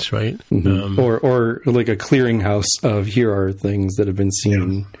database, right? Mm-hmm. Or like a clearinghouse of here are things that have been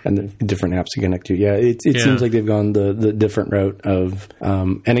seen and the different apps to connect to. Yeah, it seems like they've gone the different route of,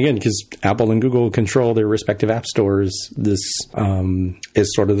 and again, because Apple and Google control their respective app stores, this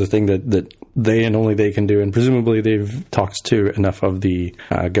is sort of the thing that they and only they can do. And presumably they've talked to enough of the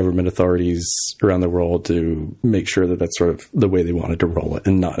government authorities around the world to make sure that that's sort of the way they wanted to roll it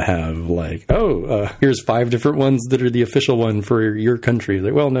and not have like, here's 5 different ones that are the official one for your country.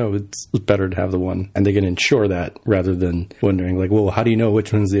 Like, well, no, it's better to have the one. And they can ensure that rather than wondering like, well, how do you know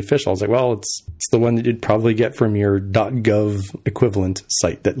which one's the official? It's like, well, it's the one that you'd probably get from your .gov equivalent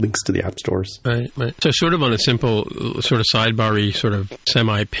site that links to the app stores. Right. So sort of on a simple sort of sidebar-y sort of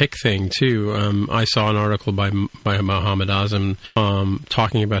semi-pick thing too, I saw an article by Mohammed Azam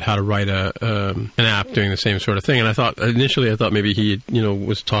talking about how to write an app doing the same sort of thing. And I thought maybe he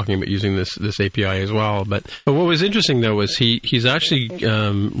was talking about using this API as well. But what was interesting though was he's actually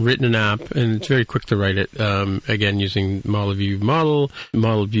written an app, and it's very quick to write it. Again, using Model View Model,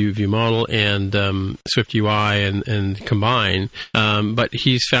 and Swift UI and Combine. But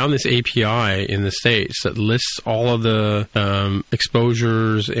he's found this API in the States that lists all of the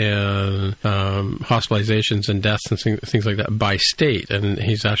exposures and hospitalizations and deaths and things like that by state. And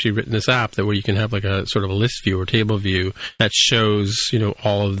he's actually written this app where you can have like a sort of a list view or table view that shows,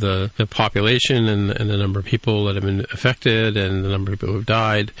 all of the population and the number of people that have been affected and the number of people who've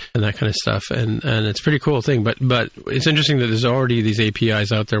died and that kind of stuff. And it's a pretty cool thing. But it's interesting that there's already these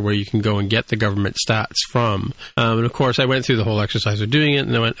APIs out there where you can go and get the government stats from. And of course, I went through the whole exercise of doing it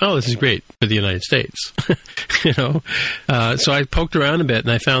and I went, oh, this is great for the United States. So I poked around a bit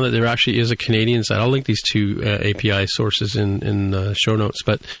and I found that there actually is a Canadian site. I'll link these 2 API sources in the show notes,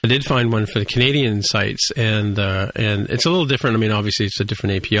 but I did find one for the Canadian sites, and it's a little different. I mean, obviously it's a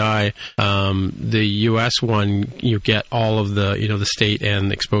different API. The US one, you get all of the the state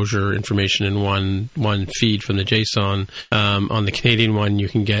and exposure information in one feed from the JSON. On the Canadian one, you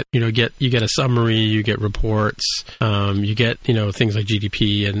can get you get a summary, you get reports, you get things like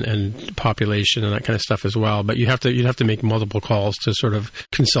GDP and population and that kind of stuff as well. But you'd have to make multiple calls to sort of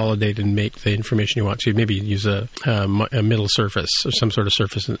consolidate and can make the information you want to. Maybe use a middle surface or some sort of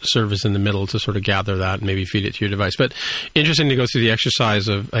surface in the middle to sort of gather that and maybe feed it to your device. But interesting to go through the exercise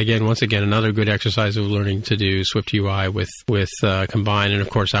of, once again, another good exercise of learning to do Swift UI with Combine. And of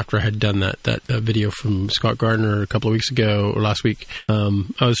course, after I had done that video from Scott Gardner a couple of weeks ago or last week, I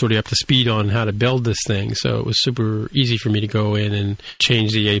was sort of up to speed on how to build this thing. So it was super easy for me to go in and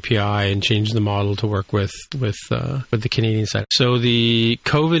change the API and change the model to work with the Canadian side. So the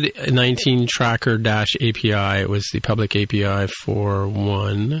COVID-19 Tracker API was the public API for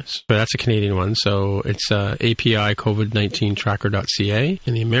one. So that's a Canadian one. So it's API COVID-19tracker.ca.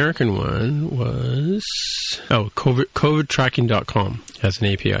 And the American one was COVIDtracking.com has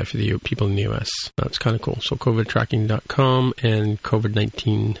an API for the people in the US. That's kind of cool. So COVIDtracking.com and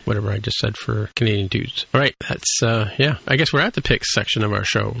COVID-19, whatever I just said for Canadian dudes. All right. That's, I guess we're at the picks section of our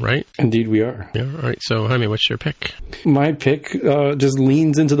show, right? Indeed we are. Yeah. All right. So, Jaime, what's your pick? My pick just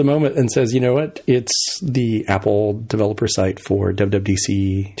leans into the moment and says, you know what? It's the Apple developer site for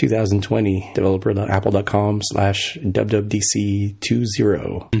WWDC 2020,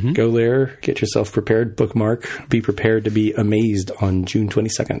 developer.apple.com/WWDC20. Mm-hmm. Go there, get yourself prepared, bookmark, be prepared to be amazed on June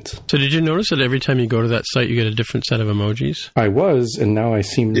 22nd. So did you notice that every time you go to that site, you get a different set of emojis? I was, and now I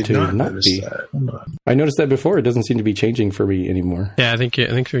seem to not be. I noticed that before. It doesn't seem to be changing for me anymore. Yeah, I think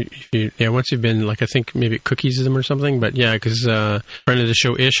if you once you've been, I think maybe it cookies them or something, but yeah, because friend of the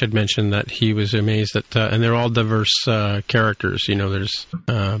show, Ish, had mentioned that he was amazed that, and they're all diverse characters. There's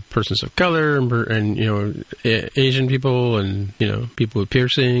persons of color and Asian people and, people with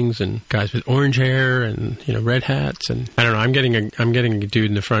piercings and guys with orange hair and, red hats. And I don't know, I'm getting a dude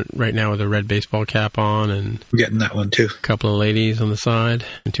in the front right now with a red baseball cap on, and I'm getting that one too. A couple of ladies on the side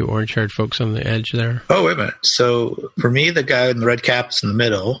and two orange-haired folks on the edge there. Oh, wait a minute. So for me, the guy in the red cap is in the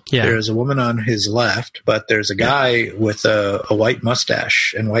middle. Yeah. There's a woman on his left, but there's a guy with a white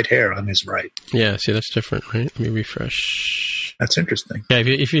mustache and white hair on his right. Yeah, see, that's different, right? Let me refresh. That's interesting. Yeah,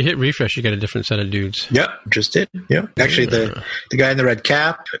 if you hit refresh, you get a different set of dudes. Yeah, just did. Yeah. Actually, the guy in the red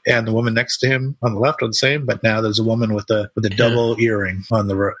cap and the woman next to him on the left are the same, but now there's a woman with a double earring on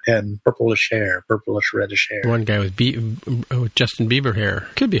the right and purplish reddish hair. One guy with Justin Bieber hair.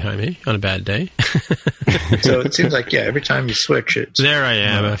 Could be Jaime on a bad day. So it seems like, every time you switch it. There I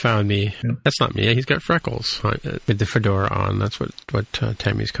am. I found me. Yeah. That's not me. He's got freckles with the fedora on. That's what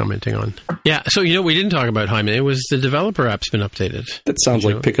Tammy's commenting on. Yeah, so we didn't talk about Jaime. It was the developer app's been updated. That sounds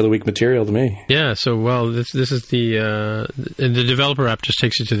like pick of the week material to me. Yeah, so this is the developer app just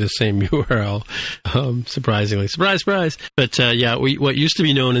takes you to the same URL. Surprisingly, surprise. But what used to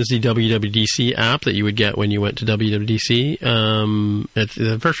be known as the WWDC app that you would get when you went to WWDC.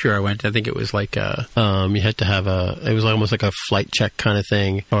 The first year I went, I think it was like you had to have it was almost like a flight check kind of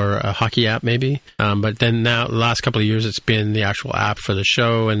thing, or a hockey app maybe. But then now the last couple of years it's been the actual app for the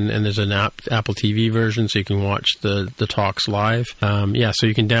show, and there's an Apple TV version so you can watch the talks live. So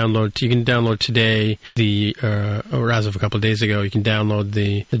you can download today or as of a couple of days ago, you can download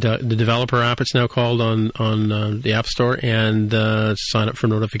the developer app, it's now called, on the App Store, and sign up for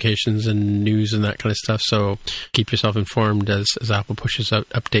notifications and news and that kind of stuff. So keep yourself informed as Apple pushes out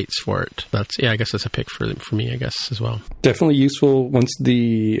updates for it. I guess that's a pick for me, I guess, as well. Definitely useful once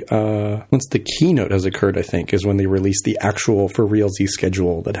the keynote has occurred, I think, is when they release the actual for realsy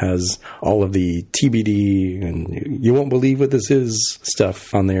schedule that has all of the TBD and you won't believe what this is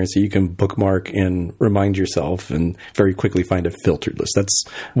stuff on there, so you can bookmark and remind yourself and very quickly find a filtered list. That's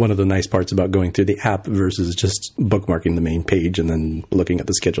one of the nice parts about going through the app versus just bookmarking the main page and then looking at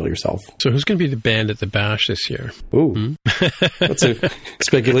the schedule yourself. So who's going to be the band at the Bash this year? Ooh. That's a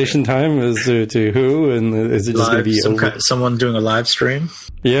speculation time as to who, and is it just going to be someone doing a live stream?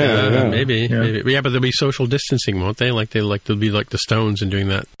 Yeah. Maybe. Yeah, but there'll be social distancing, won't they? They'll be like the Stones and doing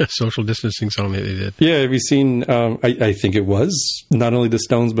that social distancing song that they did. Yeah, have you seen, I think it was not only the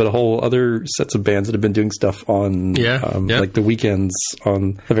Stones, but a whole other sets of bands that have been doing stuff on like the weekends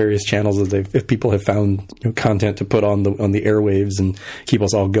on the various channels if people have found content to put on the airwaves and keep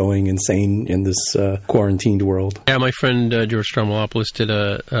us all going and sane in this quarantined world. Yeah, my friend George Stroumboulopoulos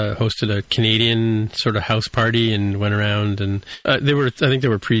hosted a Canadian sort of house party and went around, and I think they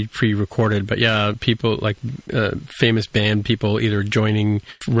were pre-recorded, but yeah, people like famous band people either joining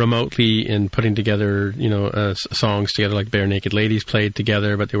remotely and putting together songs together, like Bare Naked Ladies played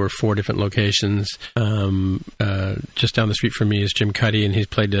together, but they were 4 different locations. Just down the street from me is Jim Cuddy, and he's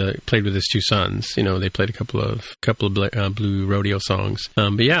played with his 2 sons. They played a couple of Blue Rodeo songs.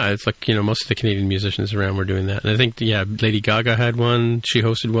 But yeah, it's like, most of the Canadian musicians around were doing that. And I think, Lady Gaga had one. She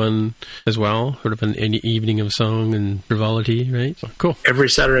hosted one as well, sort of an evening of song and frivolity, right? So, cool. Every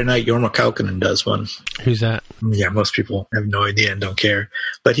Saturday night, Jorma Kaukonen does one. Who's that? Yeah, most people have no idea and don't care.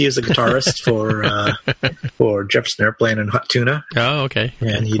 But he is a guitarist for Jefferson Airplane and Hot Tuna. Oh, okay.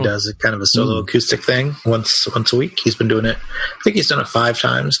 And he does a kind of a solo acoustic thing once a week. He's been doing it. I think he's done it 5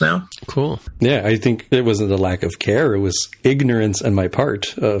 times now. Cool. Yeah, I think it wasn't a lack of care. It was ignorance on my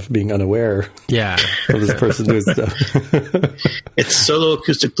part of being unaware. Yeah. Of this person doing stuff. It's solo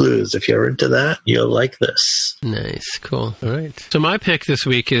acoustic blues. If you're into that, you'll like this. Nice. Cool. All right. So my pick this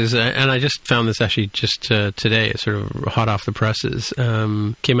week is, and I just found this actually just today. It's sort of hot off the presses.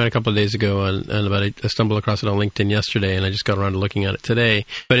 Came out a couple of days ago, I stumbled across it on LinkedIn yesterday, and I just got around to looking at it today.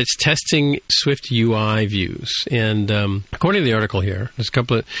 But it's testing Swift UI views. And according to the article here, there's a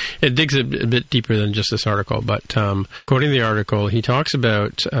couple of, it digs a bit deeper than just this article, but according to the article, he talks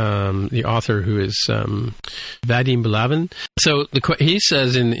about the author, who is Vadim Bulavin. So he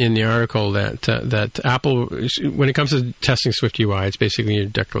says in the article that Apple, when it comes to testing Swift UI, it's basically a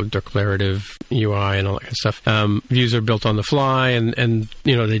declarative UI and all that kind of stuff. Views are built on the fly, and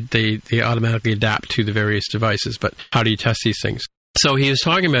they automatically adapt to the various devices. But how do you test these things? So he was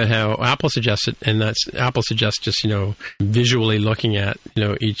talking about how Apple suggests it, and Apple suggests just visually looking at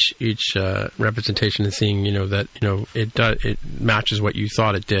each representation and seeing that it matches what you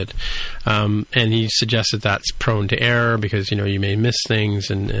thought it did, and he suggests that's prone to error because you may miss things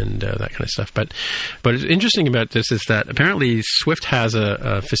and that kind of stuff. But what's interesting about this is that apparently Swift has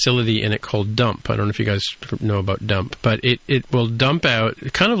a facility in it called Dump. I don't know if you guys know about Dump, but it will dump out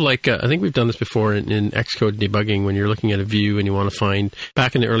kind of like I think we've done this before in Xcode debugging when you're looking at a view and you want to find,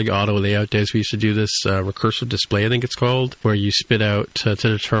 back in the early auto layout days, we used to do this recursive display, I think it's called, where you spit out to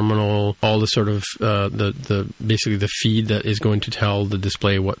the terminal all the sort of basically the feed that is going to tell the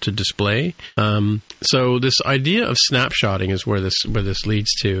display what to display. So this idea of snapshotting is where this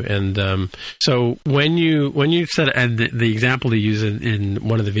leads to, and so when you set, and the example they use in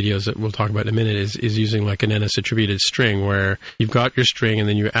one of the videos that we'll talk about in a minute is using like an NS attributed string, where you've got your string and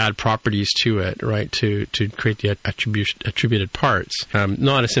then you add properties to it, right, to create the attributed parts.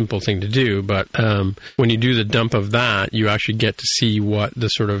 Not a simple thing to do, but when you do the dump of that, you actually get to see what the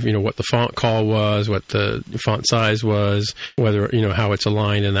sort of, what the font call was, what the font size was, whether, how it's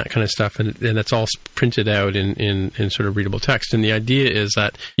aligned and that kind of stuff. And that's all printed out in sort of readable text. And the idea is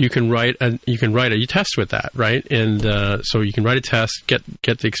that you can write a test with that, right? And so you can write a test, get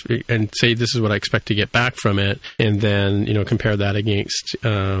and say, this is what I expect to get back from it. And then, compare that against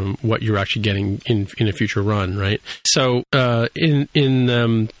what you're actually getting in a future run, right? So,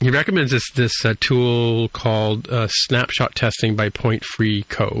 he recommends this tool called Snapshot Testing by Point Free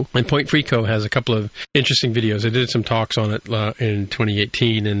Co. And Point Free Co. has a couple of interesting videos. I did some talks on it in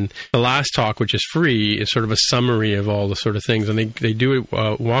 2018, and the last talk, which is free, is sort of a summary of all the sort of things. And they do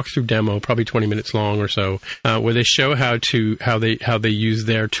a walkthrough demo, probably 20 minutes long or so, where they show how they use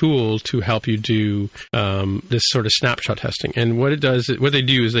their tool to help you do this sort of snapshot testing. And what they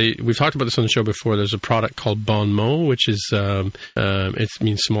do is we've talked about this on the show before. There's a product called Bon Mot, which is it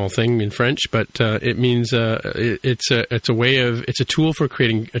means small thing in French, but it means it's a tool for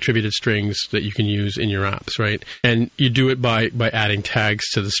creating attributed strings that you can use in your apps, right? And you do it by adding tags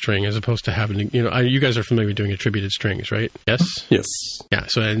to the string as opposed to having you guys are familiar with doing attributed strings, right? Yes. Yeah.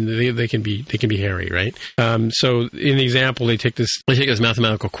 So and they can be hairy, right? So in the example, they take this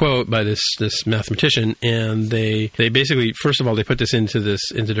mathematical quote by this mathematician, and they basically, first of all, they put this into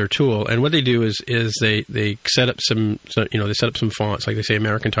their tool, and what they do is they set up some fonts, like they say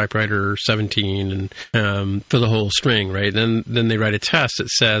American Typewriter 17, and for the whole string, right? Then they write a test that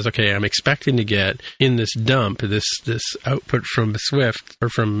says, okay, I'm expecting to get in this dump, this output from Swift or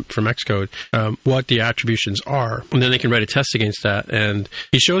from Xcode, what the attributions are, and then they can write a test against that. And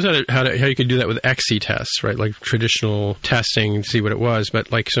he shows how you could do that with XC tests, right? Like traditional testing to see what it was, but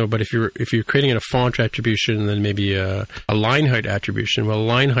if you're creating a font attribution and then maybe a line height attribution, well,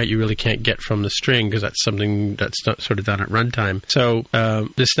 line height you really can't get from the string because that's something that's not sort of done at runtime. runtime. So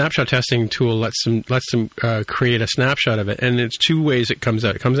the snapshot testing tool lets them create a snapshot of it, and it's two ways it comes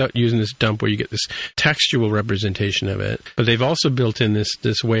out. It comes out using this dump where you get this textual representation of it, but they've also built in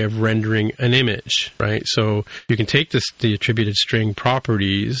this way of rendering an image, right? So you can take the attributed string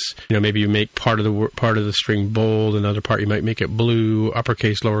properties. Maybe you make part of the string bold, another part you might make it blue,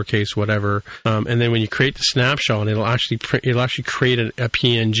 uppercase, lowercase, whatever, and then when you create the snapshot, it'll actually create a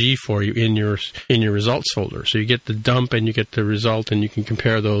PNG for you in your results folder. So you get the dump and you get the result, and you can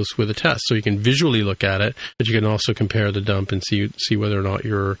compare those with a test. So you can visually look at it, but you can also compare the dump and see whether or not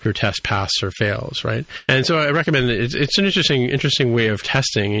your test passes or fails, right? And so I recommend it. It's an interesting way of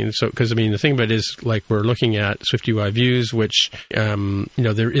testing. And so, because the thing about it is, like, we're looking at SwiftUI views, which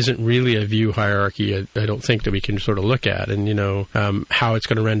there isn't really a view hierarchy. I don't think that we can sort of look at, and how it's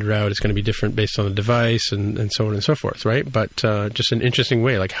going to render out is going to be different based on the device and so on and so forth, right? But just an interesting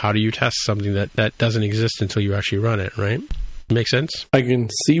way, like, how do you test something that doesn't exist until you actually run it, right? Make sense? I can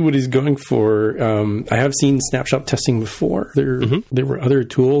see what he's going for. I have seen snapshot testing before. There were other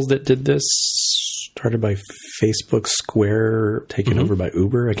tools that did this, started by Facebook, Square, taken over by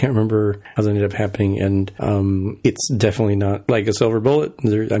Uber. I can't remember how that ended up happening, and it's definitely not like a silver bullet.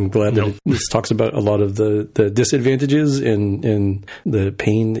 I'm glad that this talks about a lot of the disadvantages and the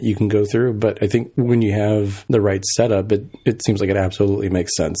pain that you can go through, but I think when you have the right setup, it seems like it absolutely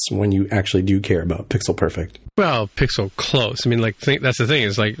makes sense when you actually do care about pixel perfect. Well, pixel close. That's the thing,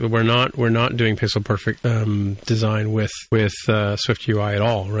 is like we're not doing pixel perfect design with SwiftUI at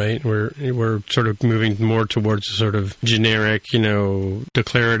all, right? We're sort of moving more towards a sort of generic,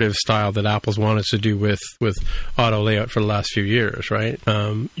 declarative style that Apple's wanted to do with auto layout for the last few years, right?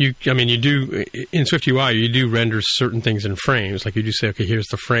 You do in SwiftUI, you do render certain things in frames. Like you do say, okay, here's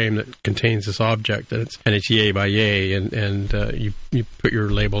the frame that contains this object, and it's yay by yay, and you put your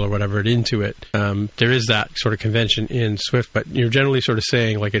label or whatever into it. There is that sort of convention in Swift, but you're generally sort of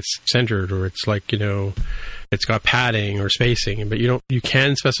saying like it's centered, or it's like, it's got padding or spacing, but you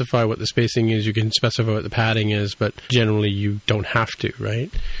can specify what the spacing is, you can specify what the padding is, but generally you don't have to,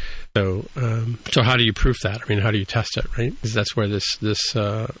 right? So how do you proof that? How do you test it, right? Because that's where this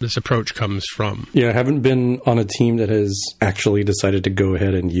approach comes from. Yeah, I haven't been on a team that has actually decided to go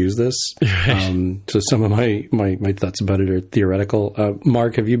ahead and use this. So some of my thoughts about it are theoretical.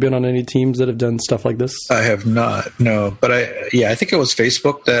 Mark, have you been on any teams that have done stuff like this? I have not, no. But I think it was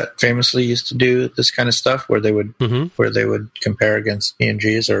Facebook that famously used to do this kind of stuff, where they would compare against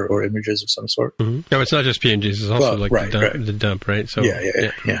PNGs or images of some sort. No, it's not just PNGs. It's also the dump, right? So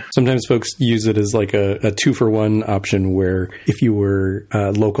yeah. Sometimes folks use it as like a 2-for-1 option, where if you were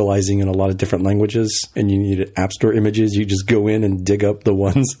localizing in a lot of different languages and you needed App Store images, you just go in and dig up the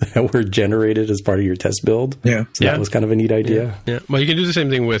ones that were generated as part of your test build. Yeah. So that was kind of a neat idea. Yeah. Well, you can do the same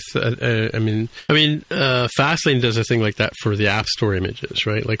thing with, Fastlane does a thing like that for the App Store images,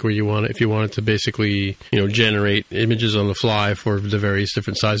 right? Like where if you wanted to basically, generate images on the fly for the various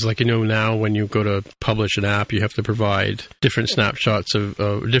different sizes. Like, now when you go to publish an app, you have to provide different snapshots of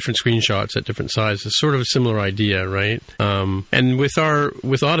different screenshots at different sizes. Sort of a similar idea, right? And with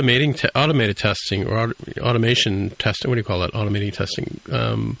automated testing or automation testing, what do you call that? Automating testing.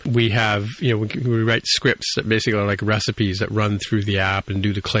 We have, we write scripts that basically are like recipes that run through the app and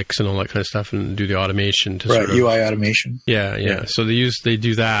do the clicks and all that kind of stuff, and do the automation to sort of, UI automation. Yeah. So they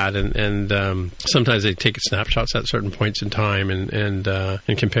do that, and sometimes they take snapshots at certain points in time and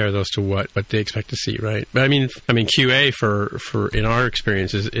compare those to what they expect to see, right? But QA for in our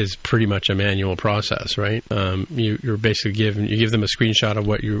experience is pretty much a manual process, right? You're basically give them a screenshot of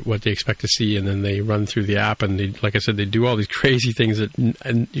what they expect to see, and then they run through the app, and like I said, they do all these crazy things that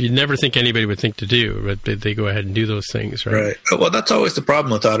you never think anybody would think to do, but they go ahead and do those things, right? Right. Well, that's always the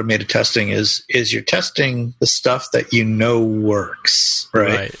problem with automated testing is you're testing the stuff that works,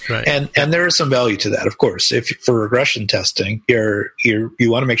 right? Right. And there is some value to that, of course. If for regression testing, you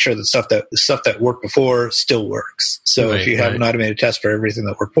want to make sure that the stuff that worked before still works. So if you have an automated test for everything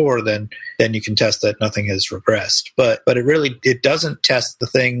that worked before, then you can test that nothing has regressed. But it doesn't test the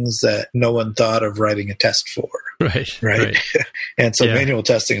things that no one thought of writing a test for. Right. And so manual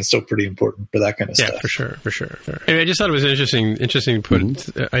testing is still pretty important for that kind of stuff. Yeah, for sure. Anyway, I just thought it was interesting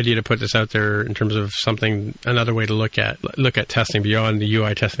idea to put this out there in terms of another way to look at testing beyond the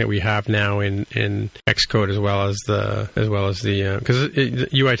UI testing that we have now in Xcode, as well as the because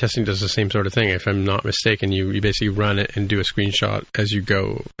UI testing does the same sort of thing. If I'm not mistaken, you basically run it and do a screenshot as you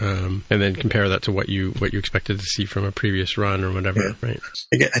go, and then compare that to what you expected to see from a previous run or whatever. Right.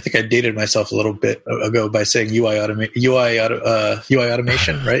 I think I dated myself a little bit ago by saying UI UI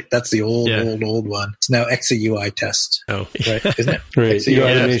automation, right? That's the old one. It's now XAUI test. Oh, right, isn't it? Right. UI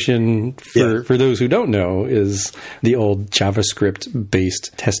automation, for those who don't know, is the old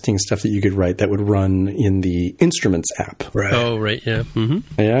JavaScript-based testing stuff that you could write that would run in the Instruments app. Right. Oh, right. Yeah.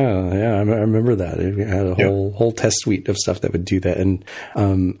 Mm-hmm. Yeah. I remember that. It had a whole test suite of stuff that would do that. And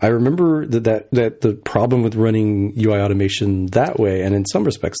I remember that the problem with running UI automation that way, and in some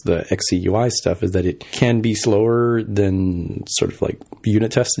respects the XAUI stuff, is that it can be slower than sort of like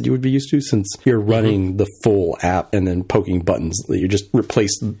unit tests that you would be used to, since you're running the full app and then poking buttons. You just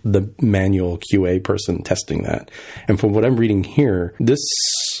replace the manual QA person testing that. And from what I'm reading here, this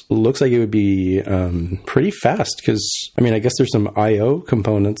looks like it would be pretty fast, because I guess there's some I/O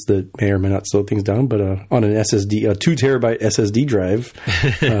components that may or may not slow things down, but on an SSD, a 2 terabyte SSD drive.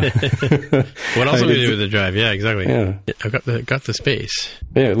 What else are we do with the drive? Yeah, exactly. Yeah. I've got the space.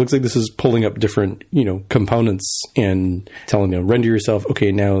 Yeah, it looks like this is pulling up different, components and telling them, render yourself,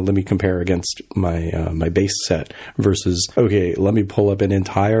 okay, now let me compare against my base set versus, okay, let me pull up an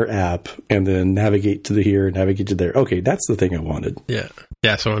entire app and then navigate to navigate to there. Okay, that's the thing I wanted. Yeah.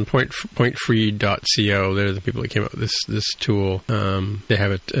 Yeah, so on pointfree.co, they're the people that came up with this tool. They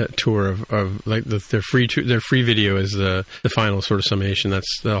have a tour of like their free video is the final sort of summation.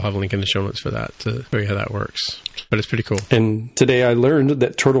 They'll have a link in the show notes for that to show you how that works. But it's pretty cool. And today I learned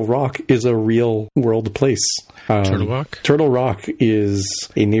that Turtle Rock is a real world place. Turtle Rock? Turtle Rock is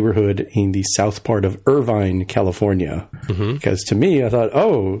a neighborhood in the south part of Irvine, California. Mm-hmm. Because to me, I thought,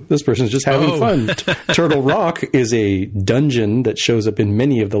 this person's just having fun. Turtle Rock is a dungeon that shows up in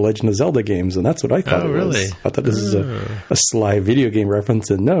many of the Legend of Zelda games, and that's what I thought it was. I thought this is a sly video game reference,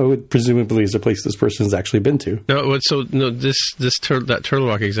 and no, it presumably is a place this person's actually been to. That Turtle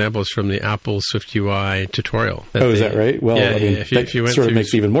Rock example is from the Apple SwiftUI tutorial. Is that right? Well, if you sort of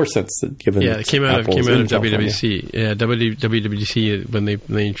makes even more sense given it came out of WWDC. Yeah, WWDC, when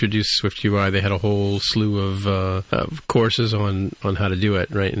they introduced SwiftUI, they had a whole slew of courses on how to do it,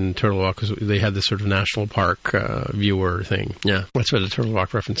 right? In Turtle Rock, because they had this sort of national park viewer thing. Yeah, that's where the Turtle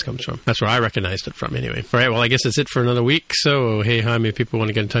Rock reference comes from. That's where I recognized it from, anyway. All right, well, I guess that's it for another week. So, hey, Jaime, if people want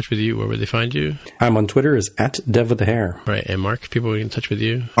to get in touch with you, where would they find you? I'm on Twitter as @DevWithTheHair. Right, and Mark, if people want to get in touch with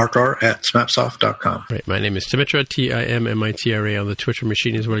you? markr@smapsoft.com. Right, my name is Timitra, TIMMITRA. On the Twitter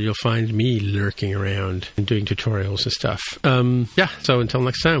machine is where you'll find me lurking around and doing tutorials and stuff. So until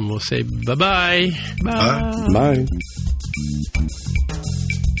next time, we'll say bye-bye. Bye. Bye.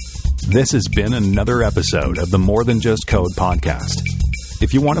 This has been another episode of the More Than Just Code podcast.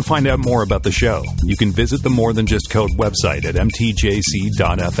 If you want to find out more about the show, you can visit the More Than Just Code website at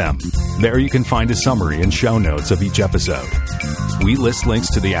mtjc.fm. There you can find a summary and show notes of each episode. We list links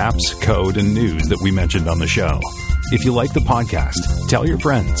to the apps, code, and news that we mentioned on the show. If you like the podcast, tell your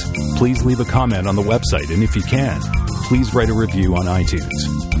friends. Please leave a comment on the website, and if you can, please write a review on iTunes.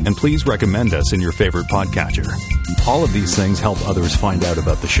 And please recommend us in your favorite podcatcher. All of these things help others find out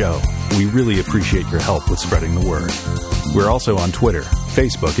about the show. We really appreciate your help with spreading the word. We're also on Twitter,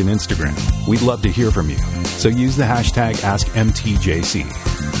 Facebook, and Instagram. We'd love to hear from you, so use the hashtag AskMTJC.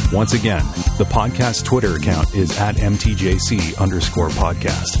 Once again, the podcast Twitter account is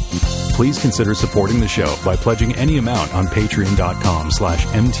 @MTJC_podcast. Please consider supporting the show by pledging any amount on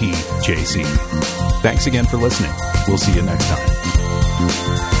patreon.com/MTJC. Thanks again for listening. We'll see you next time.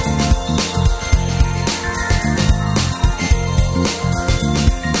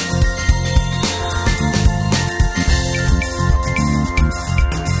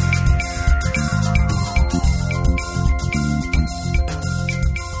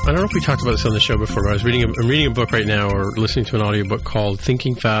 I don't know if we talked about this on the show before, but I'm reading a book right now, or listening to an audiobook called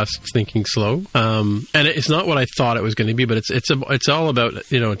Thinking Fast, Thinking Slow. And it's not what I thought it was going to be, but it's all about,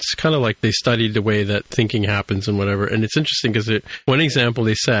 it's kind of like they studied the way that thinking happens and whatever. And it's interesting because one example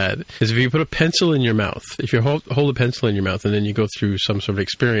they said is if you put a pencil in your mouth, if you hold a pencil in your mouth and then you go through some sort of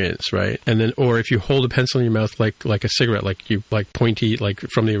experience, right? And then, or if you hold a pencil in your mouth like a cigarette, like pointy, like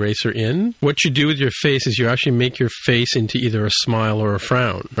from the eraser in, what you do with your face is you actually make your face into either a smile or a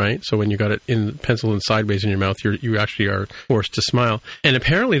frown, right? So when you got it in pencil and sideways in your mouth, you actually are forced to smile. And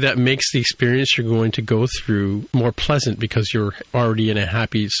apparently that makes the experience you're going to go through more pleasant because you're already in a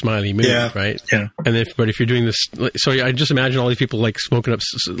happy, smiley mood, right? Yeah. And if you're doing this, so I just imagine all these people like smoking up,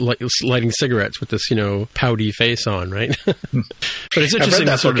 lighting cigarettes with this, pouty face on, right? But it's interesting. I've read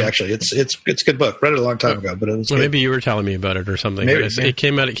that book, actually. It's a good book. Read it a long time ago, but it was good. Maybe you were telling me about it or something. Maybe. It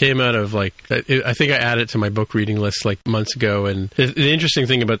came out of I think I added it to my book reading list like months ago. And the interesting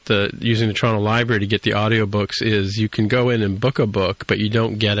thing about using the Toronto Library to get the audiobooks is you can go in and book a book, but you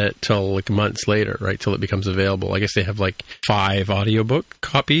don't get it till like months later, right? Till it becomes available. I guess they have like 5 audiobook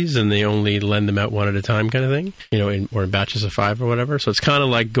copies and they only lend them out one at a time kind of thing, or in batches of 5 or whatever. So it's kind of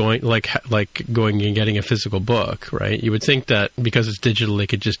like going and getting a physical book, right? You would think that because it's digital, they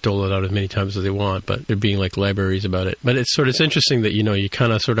could just dole it out as many times as they want, but they're being like libraries about it. But it's interesting that, you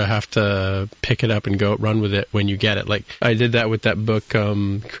kind of sort of have to pick it up and go run with it when you get it. Like I did that with that book,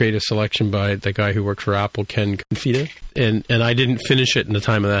 Creative Selection by the guy who worked for Apple, Ken Confida. And I didn't finish it in the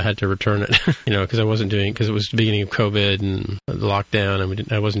time that I had to return it, because it was the beginning of COVID and the lockdown, and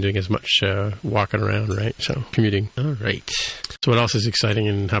I wasn't doing as much walking around, right? So commuting. All right. So what else is exciting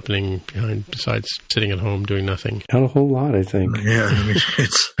and happening besides sitting at home doing nothing? Not a whole lot, I think. Yeah,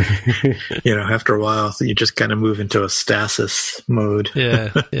 it's after a while you just kind of move into a stasis mode. Yeah.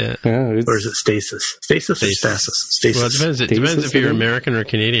 Or is it stasis? Stasis or stasis? Stasis. Well, it depends. It depends if you're American or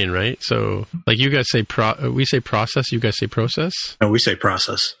Canadian, right? So, like you guys say, we say process. You guys say process. No, we say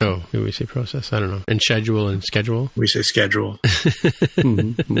process. Oh, we say process. I don't know. And schedule. We say schedule.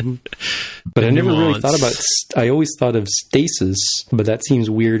 But I never really thought about. I always thought of stasis, but that seems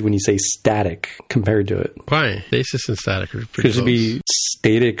weird when you say static compared to it. Why? Stasis and static are pretty close. Because it'd be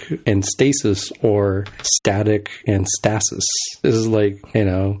static and stasis, or static and stasis. This is like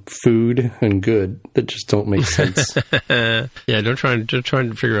food and good that just don't make sense. Yeah, don't try and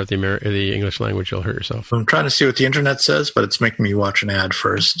figure out the English language. You'll hurt yourself. I'm trying to see what the internet says, but it's making me watch an ad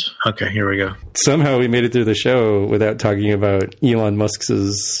first. Okay, here we go. Somehow we made it through the show without talking about Elon Musk's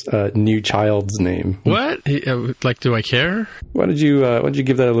new child's name. What? Do I care? Why don't you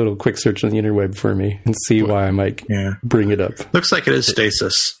give that a little quick search on the interweb for me and see why I might bring it up? Looks like it is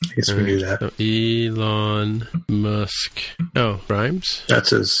stasis. I guess we can do that. So Elon Musk. Oh, Grimes?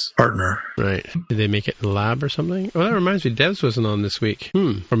 That's his partner. Right. Did they make it in the lab or something? Oh, that reminds me. Devs wasn't on this week.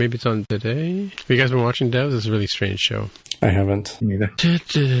 Or maybe it's on today. Have you guys been watching Devs? It's a really strange show. I haven't. Neither.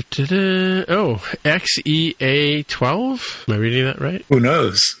 Oh, XEA12? Am I reading that right? Who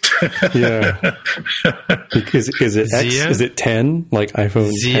knows? Yeah. Because is it X? Zia? Is it 10? Like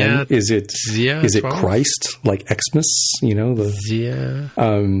iPhone Zia? 10? Is it Zia? Is it 12? Christ? Like Xmas? Zia.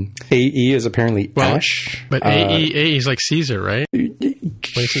 AE is apparently Ash. But AE is like Caesar, right?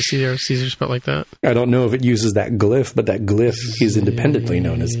 Wait, is Caesar spelled like that? I don't know if it uses that glyph, but that glyph is independently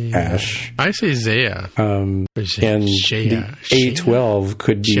known as Ash. I say Zaya. And the A12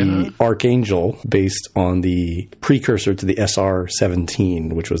 could be Archangel, based on the precursor to the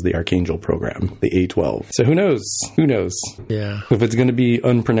SR-17, which was the Archangel program, the A12. So who knows? Yeah. If it's going to be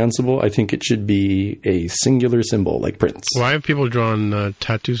unpronounceable, I think it should be a singular symbol like Prince. Why have people drawn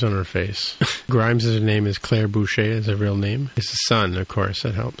tattoos on her face? Grimes' name is Claire Boucher, is her real name. It's the son, of course.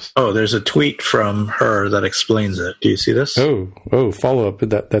 That helps. Oh, there's a tweet from her that explains it. Do you see this? Oh, follow up.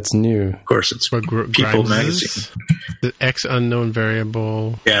 That's new. Of course, it's People magazine. The X unknown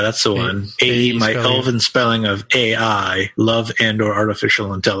variable. Yeah, that's the one. AE, my elven spelling of AI, love and or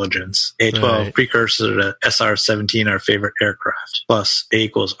artificial intelligence. A12, right. Precursor to SR-17, our favorite aircraft. Plus, A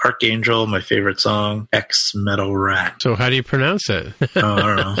equals Archangel, my favorite song. X metal rat. So how do you pronounce it? Oh,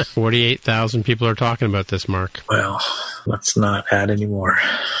 I don't know. 48,000 people are talking about this, Mark. Well, let's not add any more.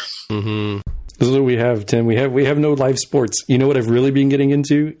 Mm-hmm. This is what we have, Tim. We have no live sports. You know what I've really been getting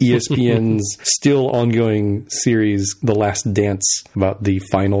into? ESPN's still ongoing series, The Last Dance, about the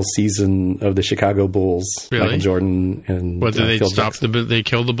final season of the Chicago Bulls. Really? Michael Jordan and what, did they stop? They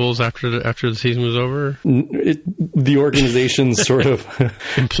killed the Bulls after the season was over? The organization sort of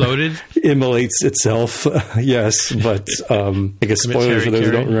imploded, immolates itself. Yes, but I guess spoilers for those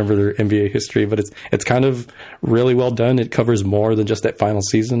who don't remember their NBA history. But it's kind of really well done. It covers more than just that final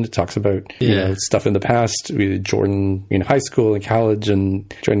season. It talks about stuff in the past. Jordan in high school and college,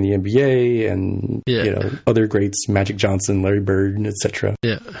 and joining the NBA, and other greats, Magic Johnson, Larry Bird, etc.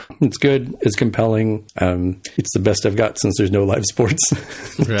 Yeah, it's good. It's compelling. It's the best I've got since there's no live sports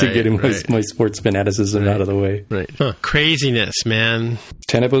to get my sports fanaticism out of the way. Right. Huh. Craziness, man.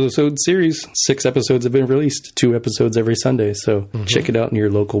 10-episode series. 6 episodes have been released. 2 episodes every Sunday. So check it out in your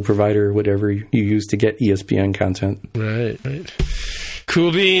local provider, whatever you use to get ESPN content. Right.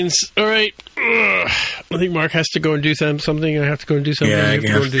 Cool beans. All right. I think Mark has to go and do something. I have to go and do something. Yeah, I have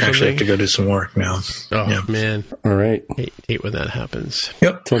to go do some work now. Oh, man. All right. Hate when that happens.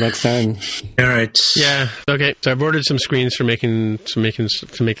 Yep. Till next time. All right. Yeah. Okay. So I've ordered some screens to make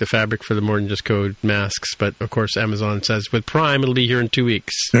the fabric for the More Than Just Code masks, but of course Amazon says with Prime it'll be here in 2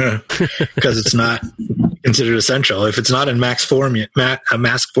 weeks. Because it's not considered essential. If it's not in mask form yet,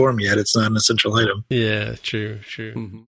 it's not an essential item. Yeah. True. Mm-hmm.